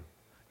for you.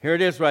 Here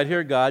it is right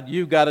here, God.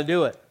 You've got to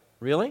do it.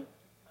 Really?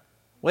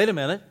 Wait a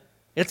minute.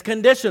 It's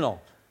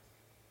conditional.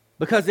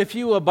 Because if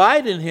you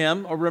abide in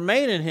him or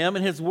remain in him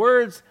and his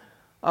words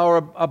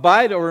or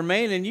abide or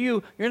remain in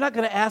you, you're not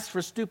going to ask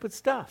for stupid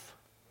stuff.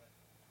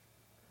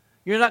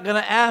 You're not going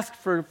to ask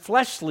for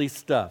fleshly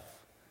stuff.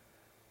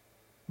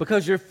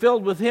 because you're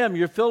filled with Him,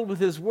 you're filled with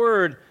His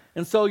Word,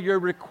 and so your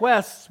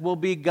requests will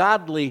be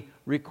godly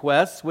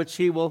requests, which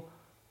He will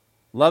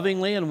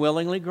lovingly and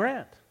willingly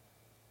grant.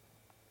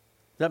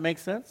 Does that make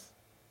sense?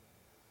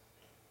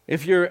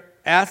 If you're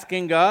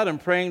asking God and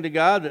praying to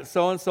God that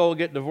so-and-so will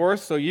get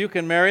divorced so you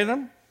can marry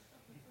them,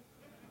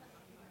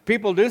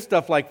 people do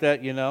stuff like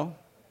that, you know.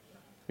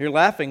 You're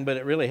laughing, but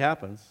it really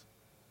happens.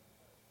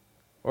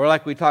 Or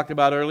like we talked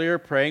about earlier,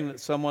 praying that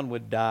someone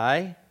would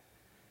die.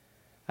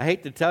 I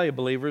hate to tell you,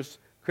 believers,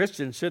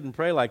 Christians shouldn't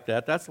pray like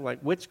that. That's like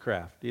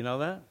witchcraft. Do you know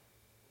that?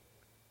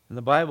 And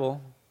the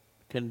Bible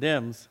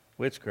condemns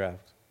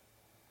witchcraft.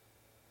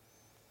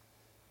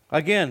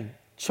 Again,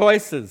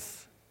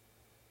 choices,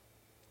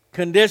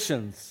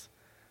 conditions.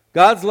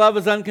 God's love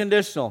is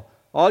unconditional.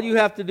 All you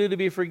have to do to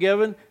be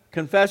forgiven,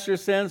 confess your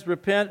sins,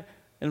 repent,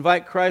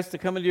 invite Christ to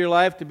come into your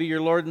life to be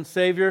your Lord and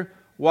Savior,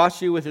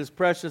 wash you with His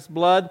precious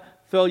blood,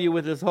 fill you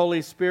with His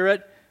Holy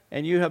Spirit,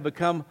 and you have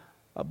become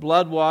a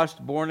blood-washed,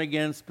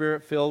 born-again,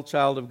 Spirit-filled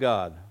child of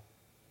God.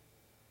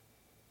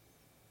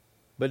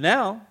 But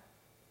now,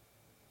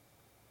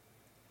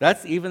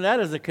 that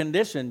is a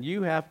condition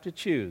you have to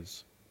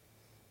choose.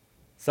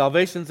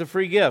 Salvation's a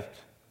free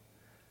gift,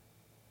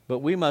 but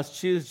we must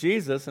choose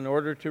Jesus in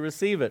order to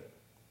receive it.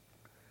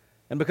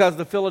 And because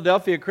the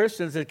Philadelphia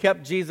Christians had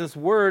kept Jesus'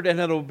 word and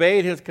had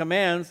obeyed His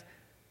commands,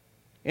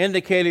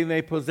 indicating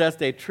they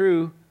possessed a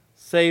true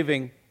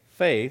saving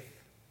faith,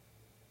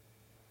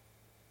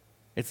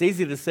 it's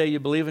easy to say you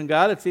believe in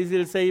God, it's easy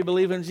to say you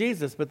believe in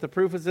Jesus, but the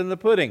proof is in the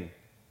pudding.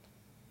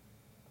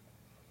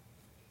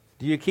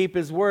 Do you keep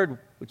His word,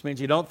 which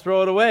means you don't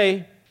throw it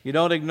away, you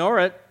don't ignore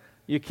it,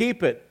 you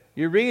keep it,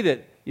 you read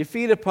it, you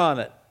feed upon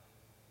it,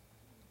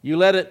 you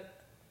let it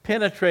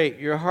penetrate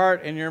your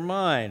heart and your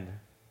mind.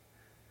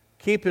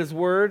 Keep His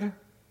word,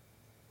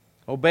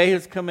 obey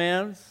His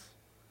commands.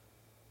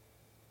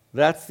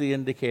 That's the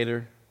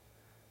indicator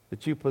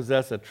that you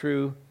possess a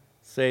true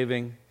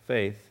saving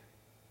faith.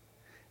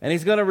 And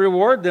He's going to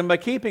reward them by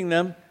keeping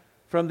them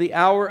from the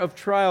hour of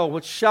trial,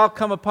 which shall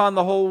come upon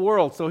the whole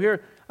world. So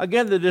here,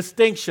 again, the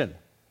distinction.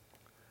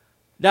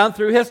 Down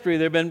through history,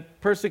 there have been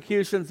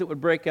persecutions that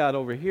would break out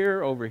over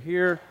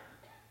here.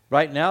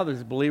 Right now,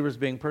 there's believers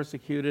being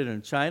persecuted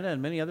in China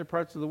and many other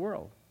parts of the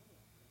world.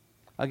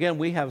 Again,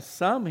 we have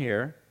some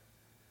here,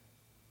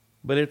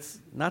 but it's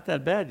not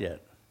that bad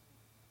yet.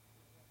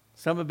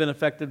 Some have been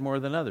affected more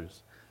than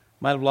others.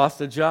 Might have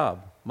lost a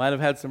job. Might have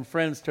had some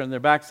friends turn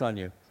their backs on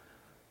you.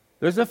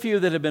 There's a few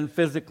that have been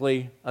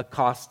physically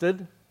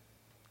accosted,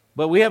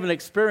 but we haven't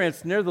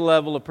experienced near the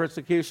level of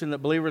persecution that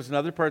believers in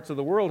other parts of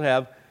the world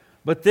have.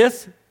 But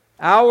this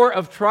hour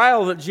of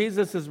trial that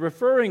Jesus is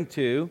referring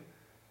to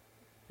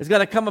is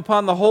going to come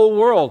upon the whole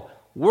world,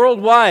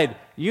 worldwide,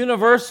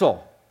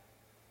 universal.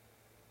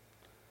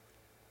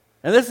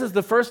 And this is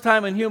the first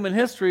time in human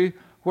history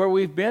where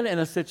we've been in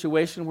a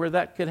situation where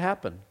that could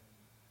happen.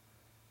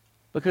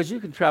 Because you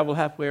can travel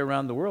halfway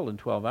around the world in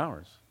 12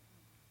 hours.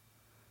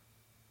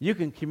 You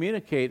can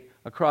communicate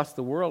across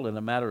the world in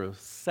a matter of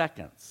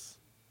seconds.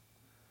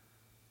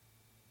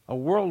 A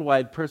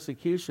worldwide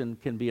persecution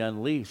can be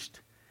unleashed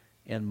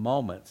in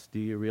moments. Do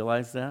you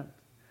realize that?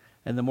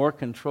 And the more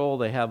control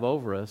they have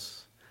over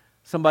us.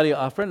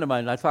 A friend of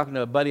mine, I was talking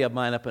to a buddy of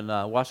mine up in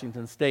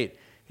Washington State.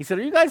 He said,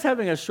 "Are you guys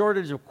having a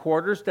shortage of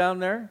quarters down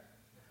there?"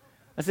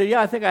 I said,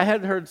 "Yeah, I think I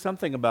had heard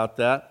something about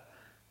that."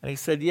 And he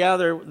said, "Yeah,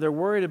 they're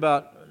worried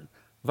about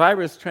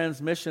virus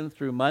transmission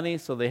through money,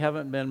 so they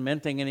haven't been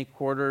minting any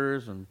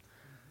quarters. And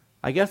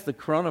I guess the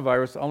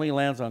coronavirus only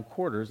lands on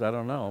quarters. I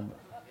don't know."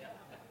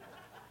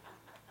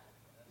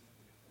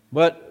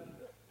 But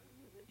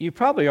you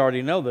probably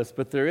already know this,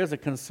 but there is a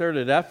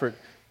concerted effort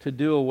to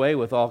do away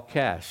with all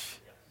cash,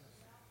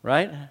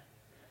 right?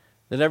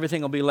 That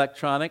everything will be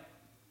electronic.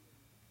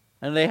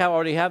 And they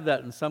already have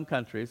that in some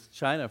countries.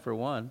 China, for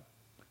one,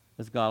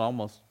 has gone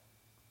almost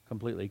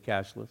completely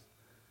cashless.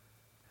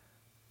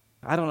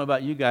 I don't know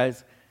about you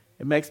guys.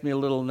 It makes me a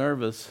little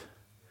nervous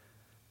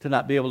to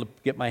not be able to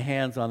get my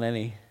hands on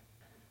any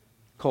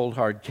cold,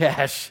 hard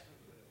cash.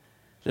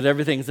 That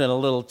everything's in a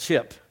little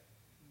chip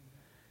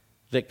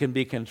that can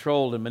be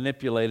controlled and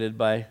manipulated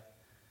by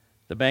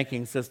the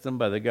banking system,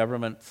 by the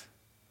government.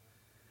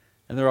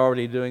 And they're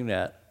already doing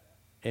that.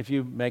 If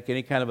you make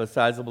any kind of a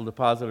sizable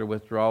deposit or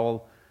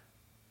withdrawal,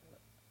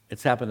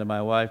 it's happened to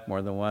my wife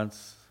more than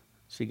once.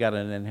 She got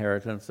an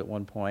inheritance at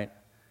one point.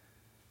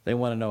 They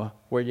want to know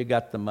where you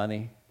got the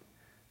money,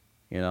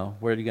 what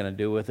are you going to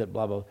do with it,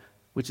 blah, blah,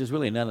 which is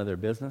really none of their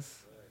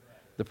business.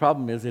 The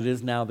problem is it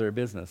is now their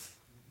business.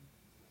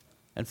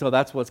 And so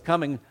that's what's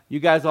coming. You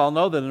guys all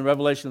know that in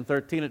Revelation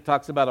 13 it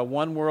talks about a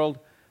one world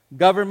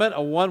government,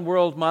 a one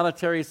world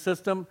monetary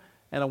system,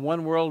 and a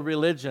one world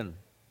religion.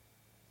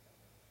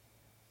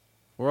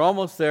 We're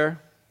almost there.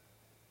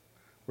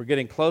 We're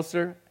getting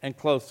closer and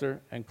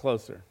closer and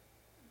closer.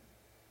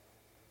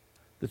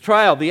 The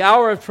trial, the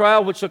hour of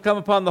trial which shall come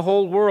upon the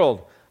whole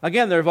world.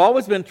 Again, there have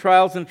always been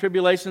trials and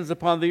tribulations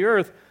upon the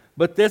earth,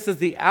 but this is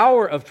the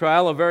hour of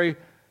trial, a very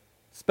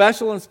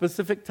special and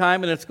specific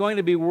time, and it's going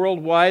to be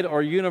worldwide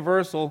or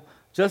universal,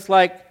 just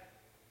like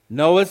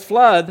Noah's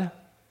flood,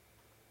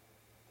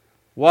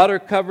 water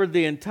covered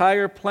the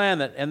entire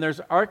planet, and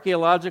there's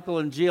archaeological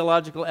and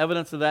geological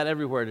evidence of that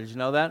everywhere. Did you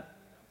know that?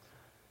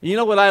 You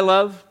know what I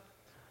love?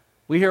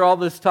 We hear all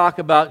this talk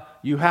about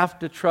you have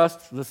to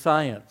trust the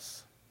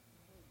science.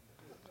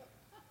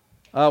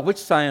 Which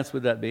science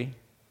would that be?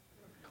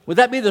 Would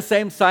that be the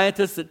same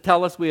scientists that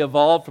tell us we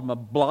evolved from a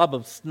blob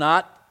of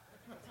snot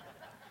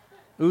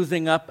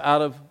oozing up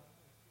out of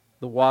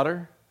the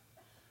water?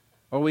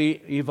 Or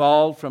we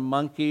evolved from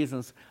monkeys?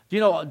 And do you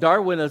know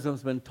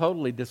Darwinism's been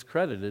totally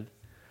discredited?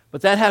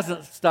 But that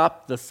hasn't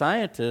stopped the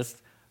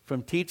scientists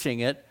from teaching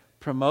it,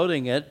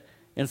 promoting it,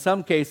 in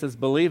some cases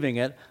believing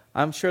it.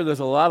 I'm sure there's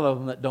a lot of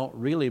them that don't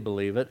really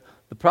believe it.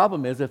 The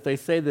problem is if they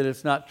say that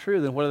it's not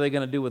true, then what are they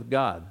going to do with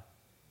God?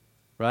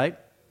 Right?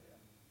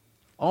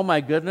 Oh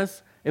my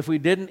goodness, if we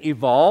didn't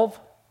evolve,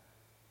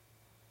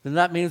 then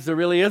that means there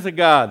really is a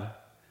God.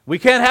 We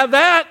can't have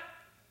that.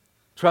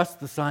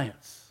 Trust the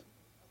science.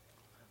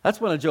 That's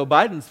one of Joe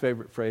Biden's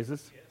favorite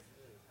phrases.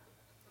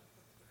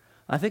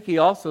 I think he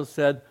also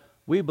said,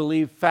 we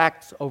believe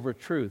facts over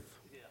truth.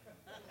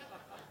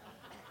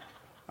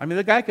 I mean,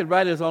 the guy could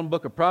write his own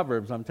book of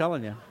Proverbs, I'm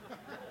telling you.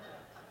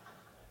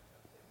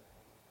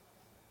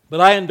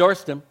 But I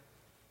endorsed him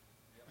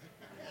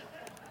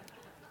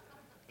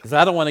because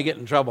I don't want to get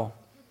in trouble.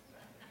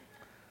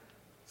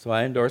 So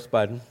I endorsed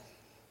Biden.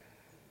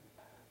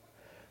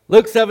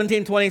 Luke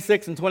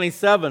 17:26 and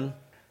 27,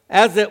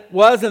 as it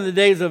was in the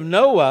days of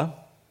Noah,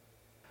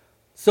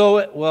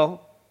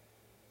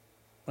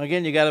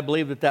 again, you got to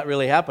believe that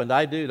really happened.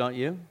 I do, don't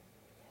you?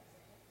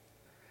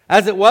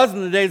 As it was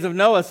in the days of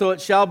Noah, so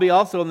it shall be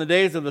also in the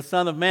days of the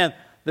Son of Man.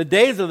 The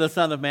days of the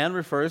Son of Man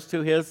refers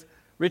to his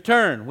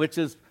return, which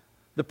is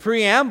the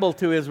preamble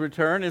to his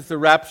return is the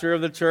rapture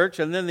of the church,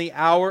 and then the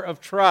hour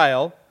of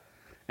trial,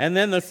 and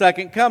then the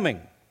second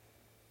coming.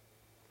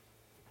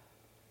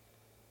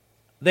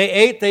 They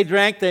ate, they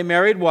drank, they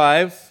married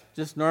wives,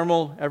 just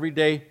normal,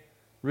 everyday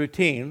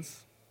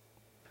routines.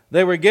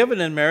 They were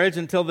given in marriage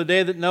until the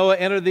day that Noah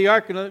entered the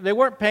ark. They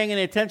weren't paying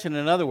any attention,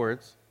 in other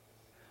words.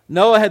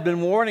 Noah had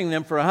been warning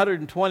them for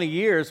 120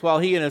 years while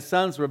he and his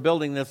sons were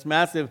building this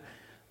massive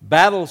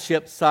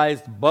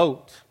battleship-sized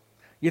boat.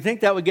 You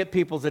think that would get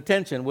people's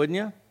attention, wouldn't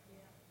you?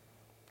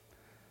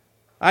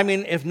 I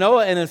mean, if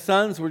Noah and his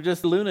sons were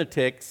just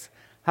lunatics,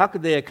 how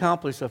could they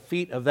accomplish a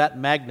feat of that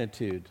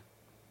magnitude?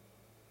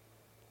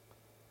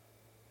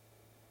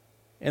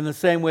 In the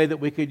same way that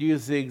we could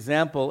use the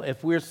example,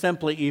 if we're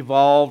simply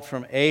evolved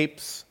from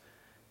apes,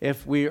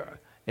 if we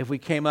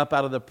came up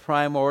out of the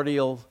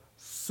primordial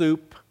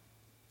soup,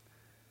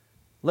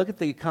 look at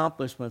the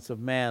accomplishments of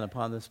man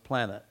upon this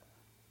planet.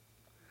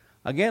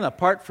 Again,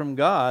 apart from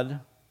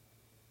God,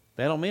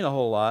 they don't mean a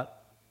whole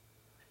lot.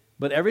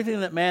 But everything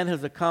that man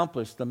has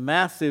accomplished, the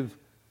massive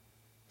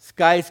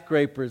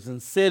skyscrapers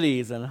and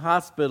cities and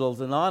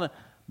hospitals and on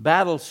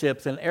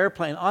battleships and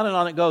airplanes,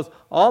 on it goes,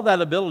 all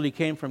that ability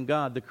came from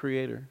God, the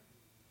Creator,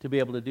 to be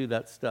able to do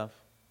that stuff.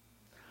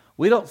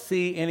 We don't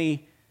see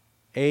any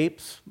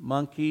apes,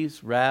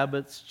 monkeys,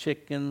 rabbits,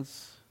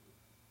 chickens.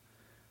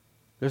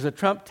 There's a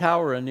Trump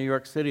Tower in New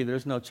York City.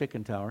 There's no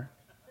chicken tower.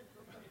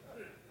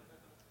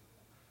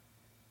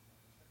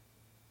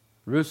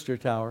 Rooster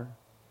Tower.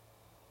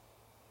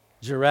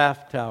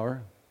 Giraffe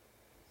Tower.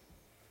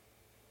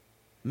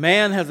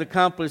 Man has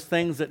accomplished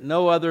things that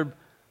no other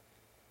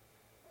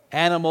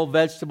animal,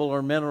 vegetable,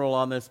 or mineral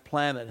on this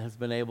planet has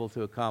been able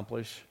to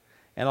accomplish.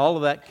 And all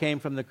of that came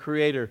from the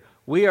Creator.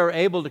 We are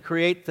able to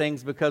create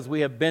things because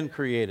we have been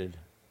created.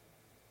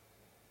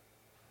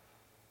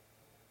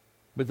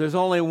 But there's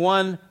only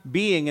one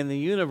being in the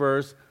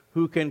universe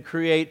who can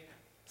create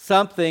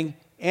something,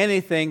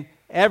 anything,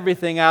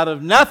 everything out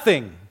of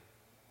nothing.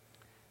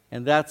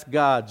 And that's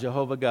God,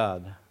 Jehovah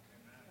God.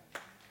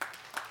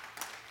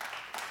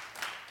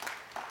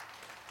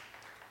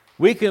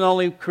 We can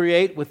only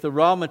create with the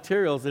raw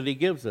materials that He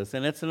gives us,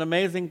 and it's an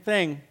amazing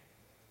thing.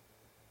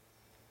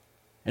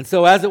 And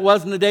so as it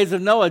was in the days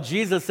of Noah,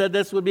 Jesus said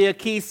this would be a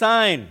key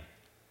sign.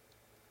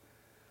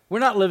 We're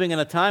not living in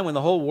a time when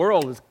the whole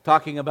world is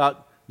talking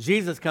about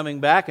Jesus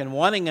coming back and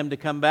wanting Him to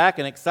come back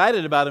and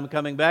excited about Him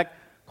coming back.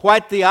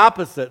 Quite the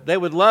opposite. They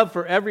would love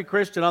for every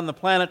Christian on the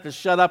planet to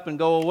shut up and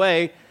go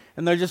away,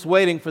 and they're just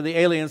waiting for the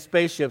alien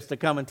spaceships to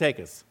come and take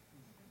us.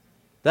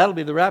 That'll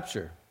be the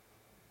rapture.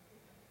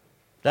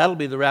 That'll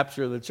be the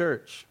rapture of the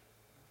church.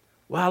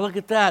 Wow, look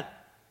at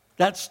that.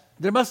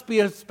 There must be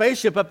a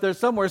spaceship up there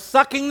somewhere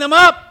sucking them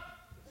up.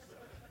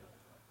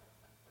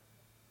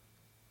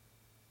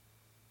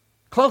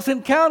 Close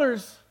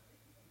Encounters.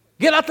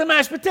 Get out the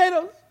mashed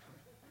potatoes.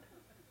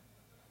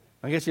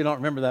 I guess you don't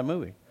remember that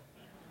movie.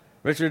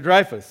 Richard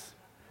Dreyfuss.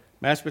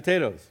 Mashed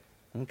potatoes.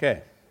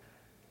 Okay.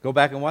 Go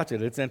back and watch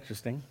it. It's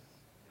interesting.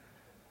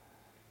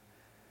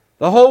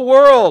 The whole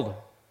world.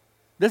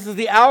 This is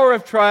the hour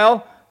of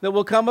trial that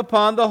will come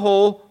upon the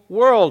whole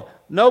world.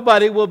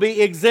 Nobody will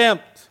be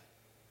exempt.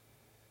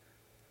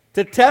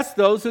 To test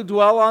those who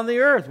dwell on the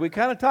earth. We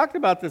kind of talked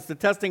about this, the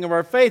testing of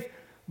our faith.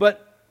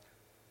 But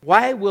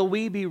why will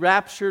we be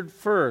raptured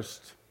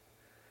first?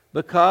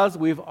 Because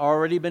we've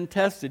already been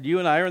tested. You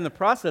and I are in the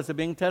process of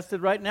being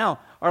tested right now.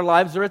 Our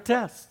lives are a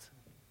test.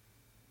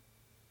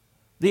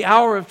 The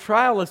hour of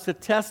trial is to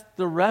test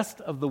the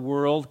rest of the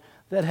world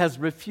that has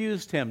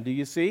refused him. Do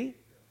you see?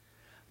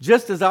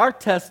 Just as our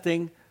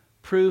testing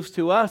proves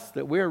to us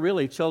that we're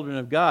really children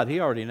of God, he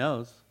already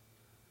knows.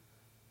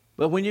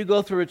 But when you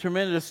go through a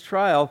tremendous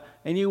trial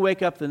and you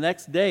wake up the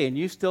next day and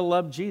you still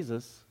love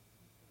Jesus,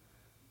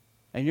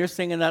 and you're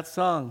singing that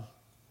song,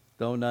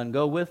 though none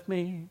go with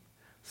me,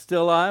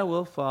 still I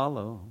will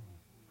follow,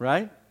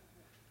 right?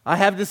 I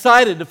have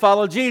decided to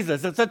follow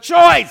Jesus. It's a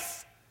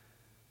choice.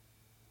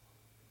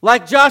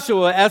 Like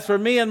Joshua, as for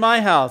me and my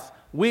house,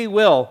 we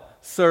will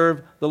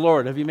serve the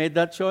Lord. Have you made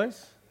that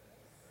choice?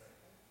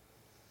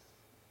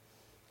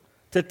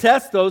 To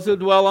test those who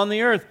dwell on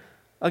the earth.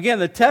 Again,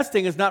 the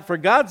testing is not for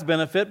God's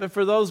benefit, but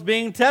for those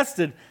being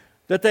tested,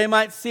 that they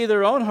might see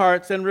their own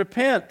hearts and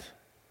repent.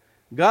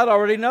 God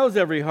already knows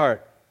every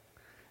heart.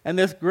 And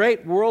this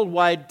great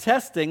worldwide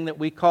testing that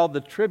we call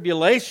the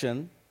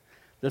tribulation,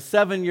 the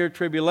 7-year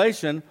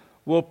tribulation,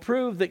 will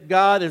prove that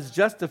God is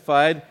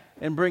justified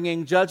in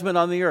bringing judgment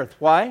on the earth.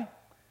 Why?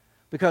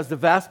 Because the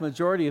vast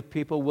majority of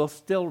people will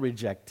still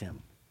reject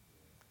him.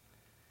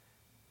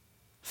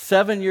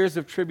 7 years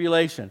of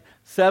tribulation,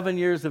 7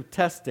 years of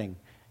testing.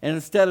 And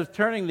instead of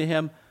turning to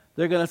him,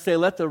 they're going to say,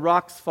 let the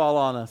rocks fall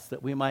on us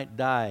that we might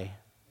die.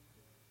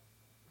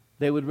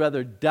 They would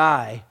rather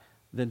die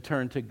than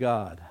turn to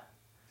God.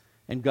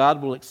 And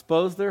God will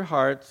expose their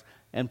hearts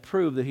and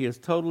prove that he is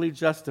totally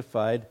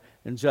justified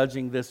in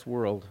judging this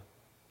world.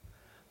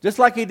 Just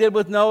like he did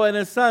with Noah and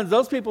his sons.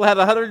 Those people had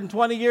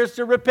 120 years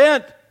to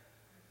repent.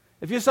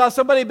 If you saw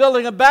somebody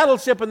building a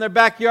battleship in their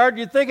backyard,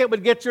 you'd think it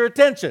would get your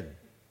attention.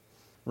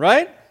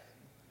 Right?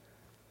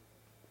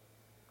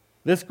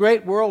 This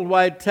great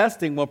worldwide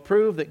testing will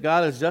prove that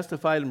God is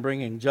justified in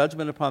bringing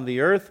judgment upon the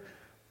earth,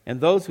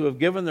 and those who have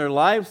given their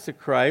lives to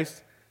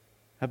Christ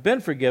have been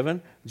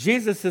forgiven.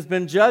 Jesus has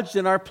been judged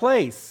in our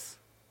place.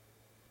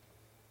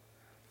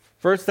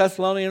 1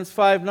 Thessalonians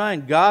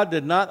 5:9, God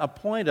did not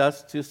appoint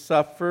us to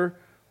suffer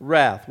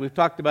wrath. We've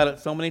talked about it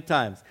so many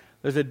times.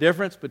 There's a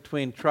difference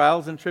between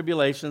trials and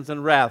tribulations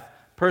and wrath,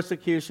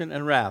 persecution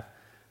and wrath.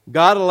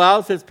 God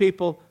allows his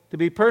people to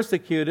be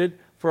persecuted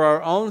for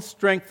our own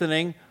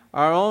strengthening,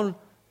 our own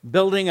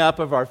building up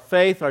of our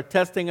faith, our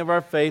testing of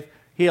our faith.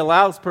 He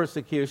allows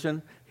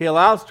persecution. He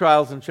allows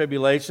trials and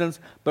tribulations,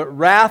 but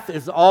wrath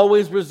is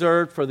always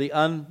reserved for the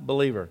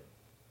unbeliever.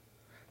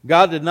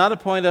 God did not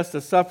appoint us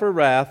to suffer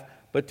wrath,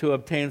 but to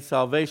obtain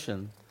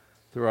salvation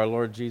through our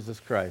Lord Jesus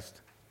Christ.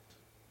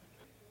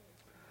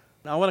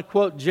 Now I want to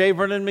quote J.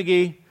 Vernon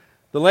McGee,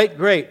 the late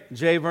great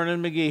J.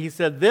 Vernon McGee. He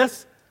said,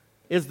 "This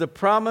is the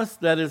promise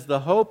that is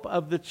the hope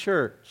of the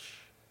church."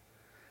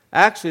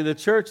 Actually, the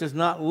church is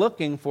not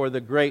looking for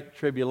the great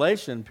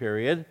tribulation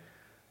period.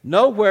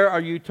 Nowhere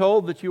are you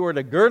told that you are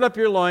to gird up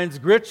your loins,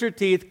 grit your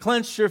teeth,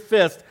 clench your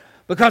fist,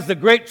 because the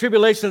great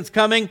tribulation is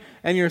coming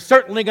and you're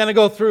certainly going to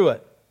go through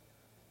it.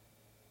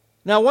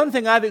 Now, one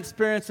thing I've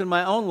experienced in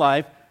my own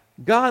life,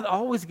 God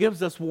always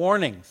gives us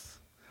warnings.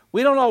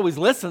 We don't always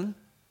listen,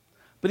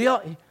 but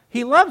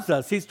He loves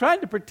us. He's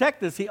trying to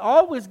protect us. He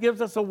always gives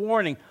us a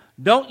warning.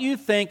 Don't you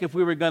think if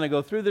we were going to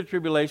go through the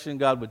tribulation,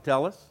 God would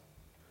tell us?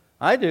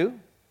 I do.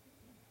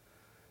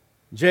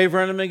 J.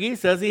 Vernon McGee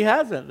says he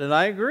hasn't, and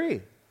I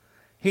agree.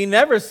 He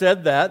never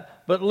said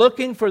that, but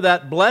looking for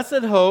that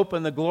blessed hope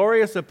and the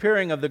glorious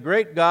appearing of the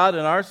great God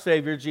and our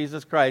Savior,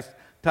 Jesus Christ,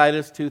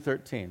 Titus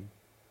 2:13.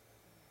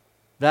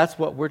 That's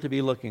what we're to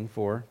be looking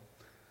for.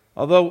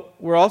 Although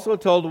we're also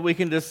told we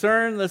can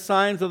discern the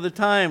signs of the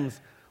times.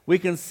 We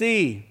can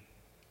see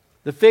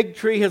the fig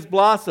tree has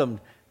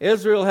blossomed.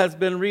 Israel has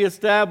been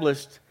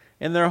reestablished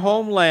in their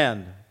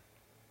homeland.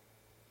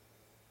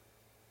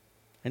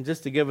 And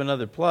just to give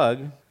another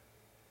plug,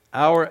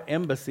 our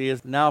embassy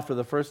is now for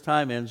the first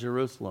time in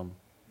Jerusalem.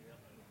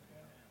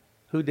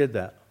 Who did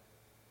that?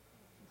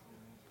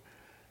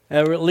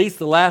 Or at least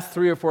the last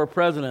 3 or 4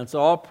 presidents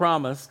all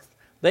promised.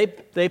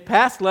 They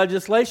passed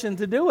legislation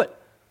to do it.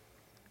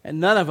 And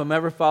none of them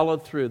ever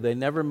followed through. They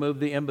never moved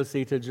the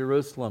embassy to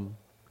Jerusalem.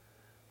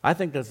 I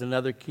think that's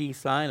another key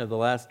sign of the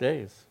last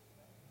days.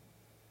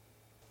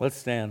 Let's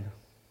stand.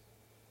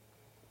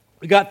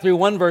 We got through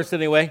one verse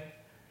anyway.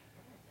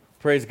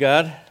 Praise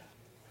God.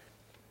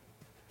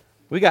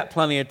 We got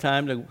plenty of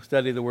time to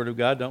study the Word of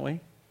God, don't we?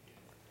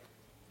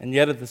 And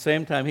yet at the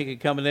same time, He could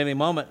come at any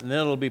moment, and then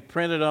it'll be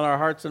printed on our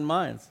hearts and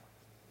minds.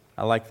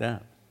 I like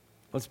that.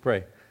 Let's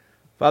pray.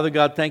 Father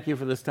God, thank you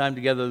for this time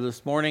together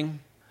this morning.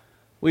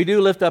 We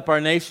do lift up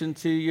our nation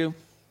to you.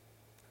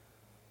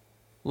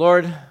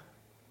 Lord,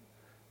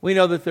 we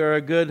know that there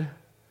are good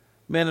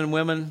men and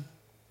women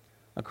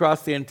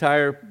across the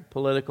entire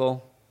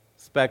political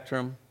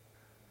spectrum.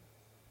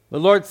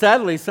 But Lord,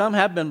 sadly, some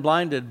have been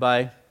blinded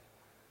by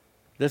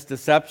this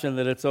deception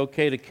that it's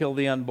okay to kill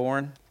the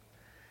unborn,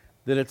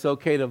 that it's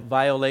okay to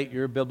violate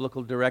your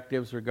biblical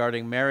directives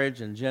regarding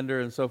marriage and gender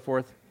and so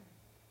forth.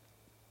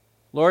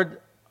 Lord,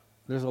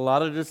 there's a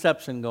lot of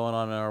deception going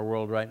on in our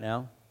world right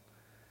now,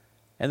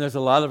 and there's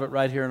a lot of it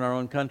right here in our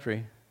own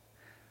country.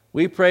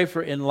 We pray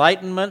for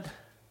enlightenment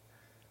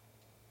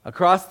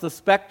across the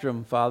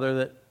spectrum,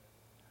 Father,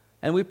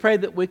 and we pray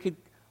that we could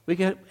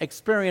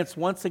experience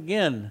once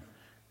again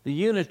the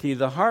unity,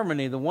 the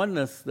harmony, the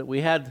oneness that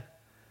we had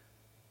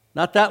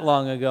not that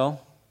long ago.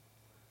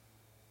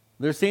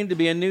 There seemed to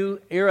be a new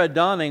era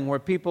dawning where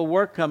people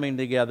were coming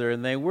together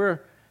and they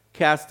were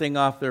casting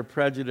off their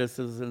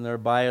prejudices and their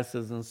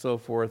biases and so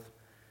forth.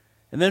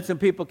 And then some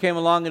people came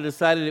along and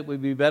decided it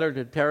would be better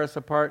to tear us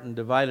apart and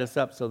divide us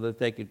up so that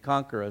they could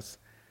conquer us.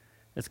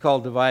 It's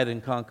called divide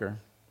and conquer.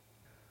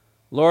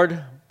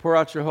 Lord, pour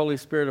out your Holy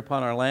Spirit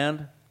upon our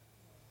land.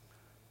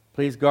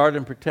 Please guard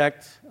and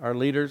protect our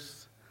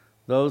leaders,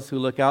 those who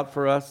look out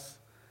for us.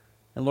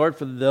 And Lord,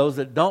 for those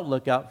that don't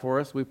look out for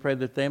us, we pray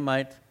that they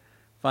might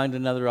find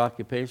another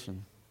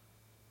occupation.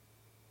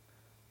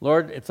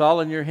 Lord, it's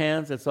all in your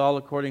hands. It's all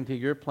according to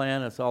your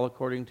plan. It's all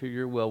according to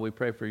your will. We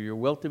pray for your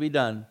will to be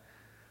done.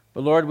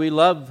 But Lord, we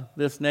love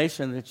this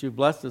nation that you've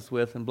blessed us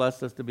with and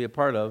blessed us to be a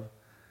part of.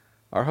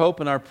 Our hope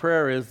and our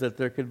prayer is that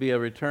there could be a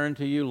return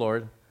to you,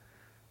 Lord,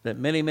 that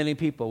many, many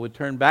people would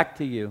turn back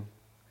to you,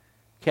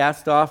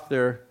 cast off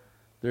their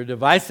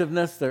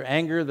divisiveness, their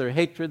anger, their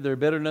hatred, their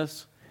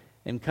bitterness,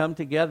 and come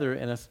together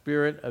in a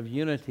spirit of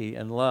unity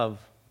and love.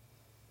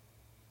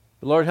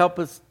 But Lord, help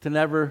us to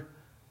never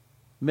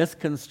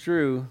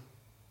misconstrue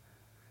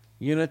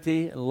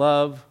unity and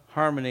love,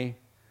 harmony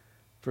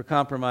for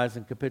compromise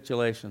and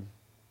capitulation.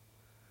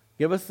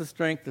 Give us the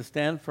strength to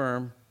stand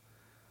firm,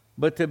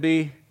 but to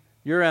be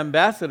your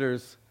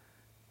ambassadors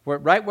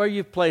right where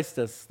you've placed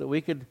us, that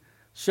we could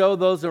show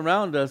those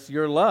around us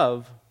your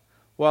love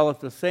while at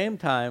the same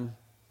time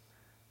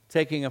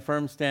taking a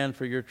firm stand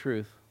for your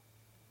truth.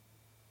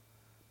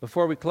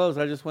 Before we close,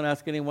 I just want to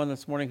ask anyone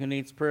this morning who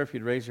needs prayer, if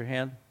you'd raise your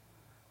hand,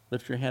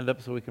 lift your hand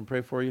up so we can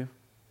pray for you.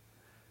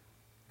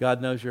 God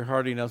knows your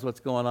heart. He knows what's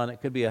going on.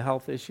 It could be a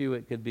health issue.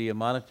 It could be a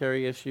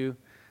monetary issue.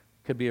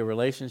 It could be a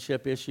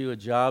relationship issue, a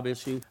job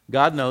issue.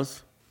 God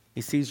knows.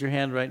 He sees your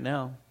hand right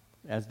now,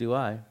 as do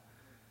I.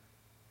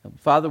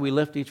 Father, we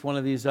lift each one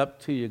of these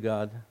up to you,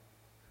 God.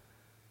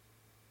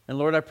 And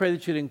Lord, I pray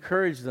that you'd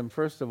encourage them,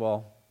 first of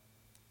all.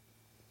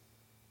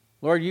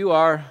 Lord, you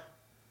are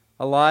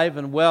alive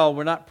and well.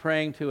 We're not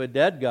praying to a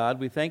dead God.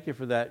 We thank you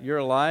for that. You're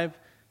alive.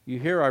 You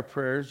hear our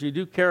prayers. You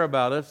do care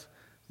about us.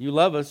 You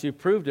love us. You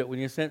proved it when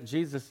you sent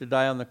Jesus to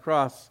die on the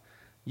cross.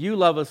 You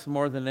love us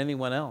more than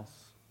anyone else.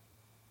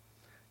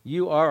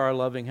 You are our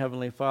loving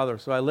Heavenly Father.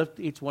 So I lift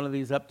each one of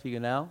these up to you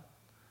now.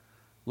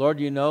 Lord,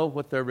 you know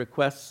what their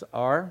requests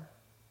are,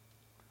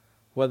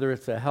 whether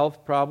it's a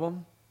health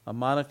problem, a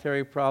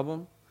monetary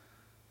problem.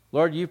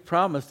 Lord, you've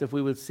promised if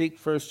we would seek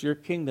first your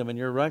kingdom and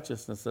your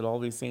righteousness that all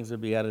these things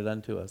would be added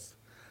unto us.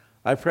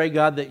 I pray,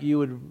 God, that you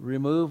would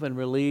remove and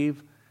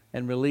relieve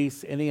and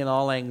release any and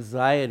all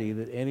anxiety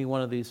that any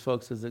one of these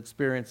folks is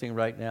experiencing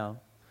right now.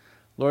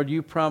 Lord,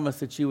 you promised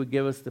that you would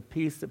give us the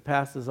peace that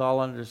passes all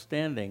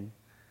understanding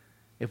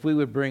if we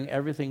would bring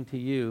everything to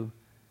you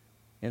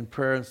in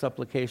prayer and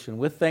supplication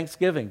with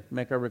thanksgiving,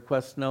 make our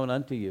requests known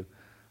unto you.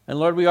 And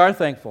Lord, we are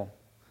thankful.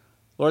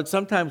 Lord,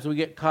 sometimes we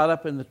get caught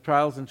up in the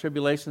trials and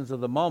tribulations of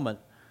the moment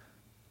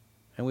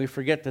and we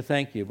forget to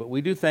thank you. But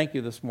we do thank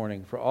you this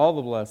morning for all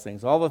the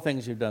blessings, all the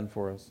things you've done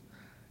for us.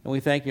 And we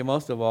thank you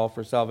most of all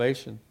for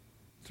salvation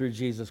through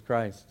Jesus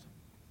Christ.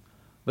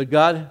 But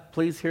God,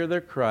 please hear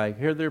their cry,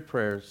 hear their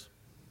prayers,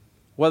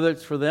 whether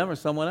it's for them or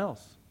someone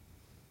else.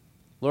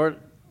 Lord,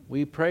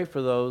 we pray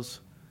for those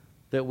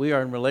that we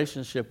are in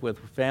relationship with,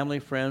 family,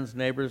 friends,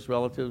 neighbors,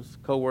 relatives,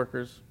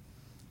 co-workers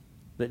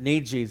that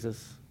need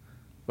Jesus.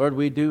 Lord,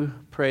 we do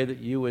pray that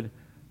you would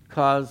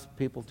cause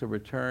people to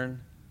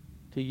return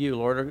to you,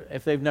 Lord, or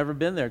if they've never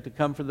been there, to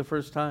come for the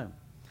first time.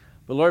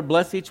 But Lord,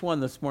 bless each one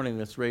this morning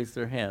that's raised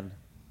their hand.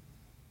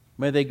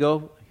 May they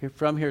go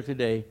from here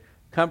today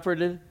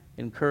comforted,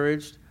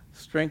 encouraged,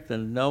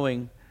 strengthened,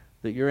 knowing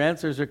that your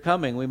answers are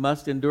coming. We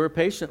must endure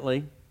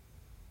patiently.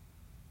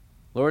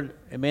 Lord,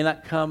 it may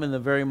not come in the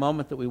very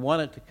moment that we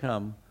want it to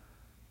come,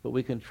 but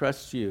we can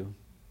trust you.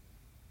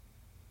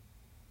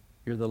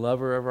 You're the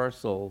lover of our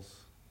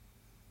souls.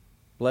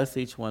 Bless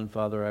each one,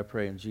 Father, I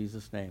pray in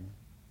Jesus' name.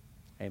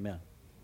 Amen.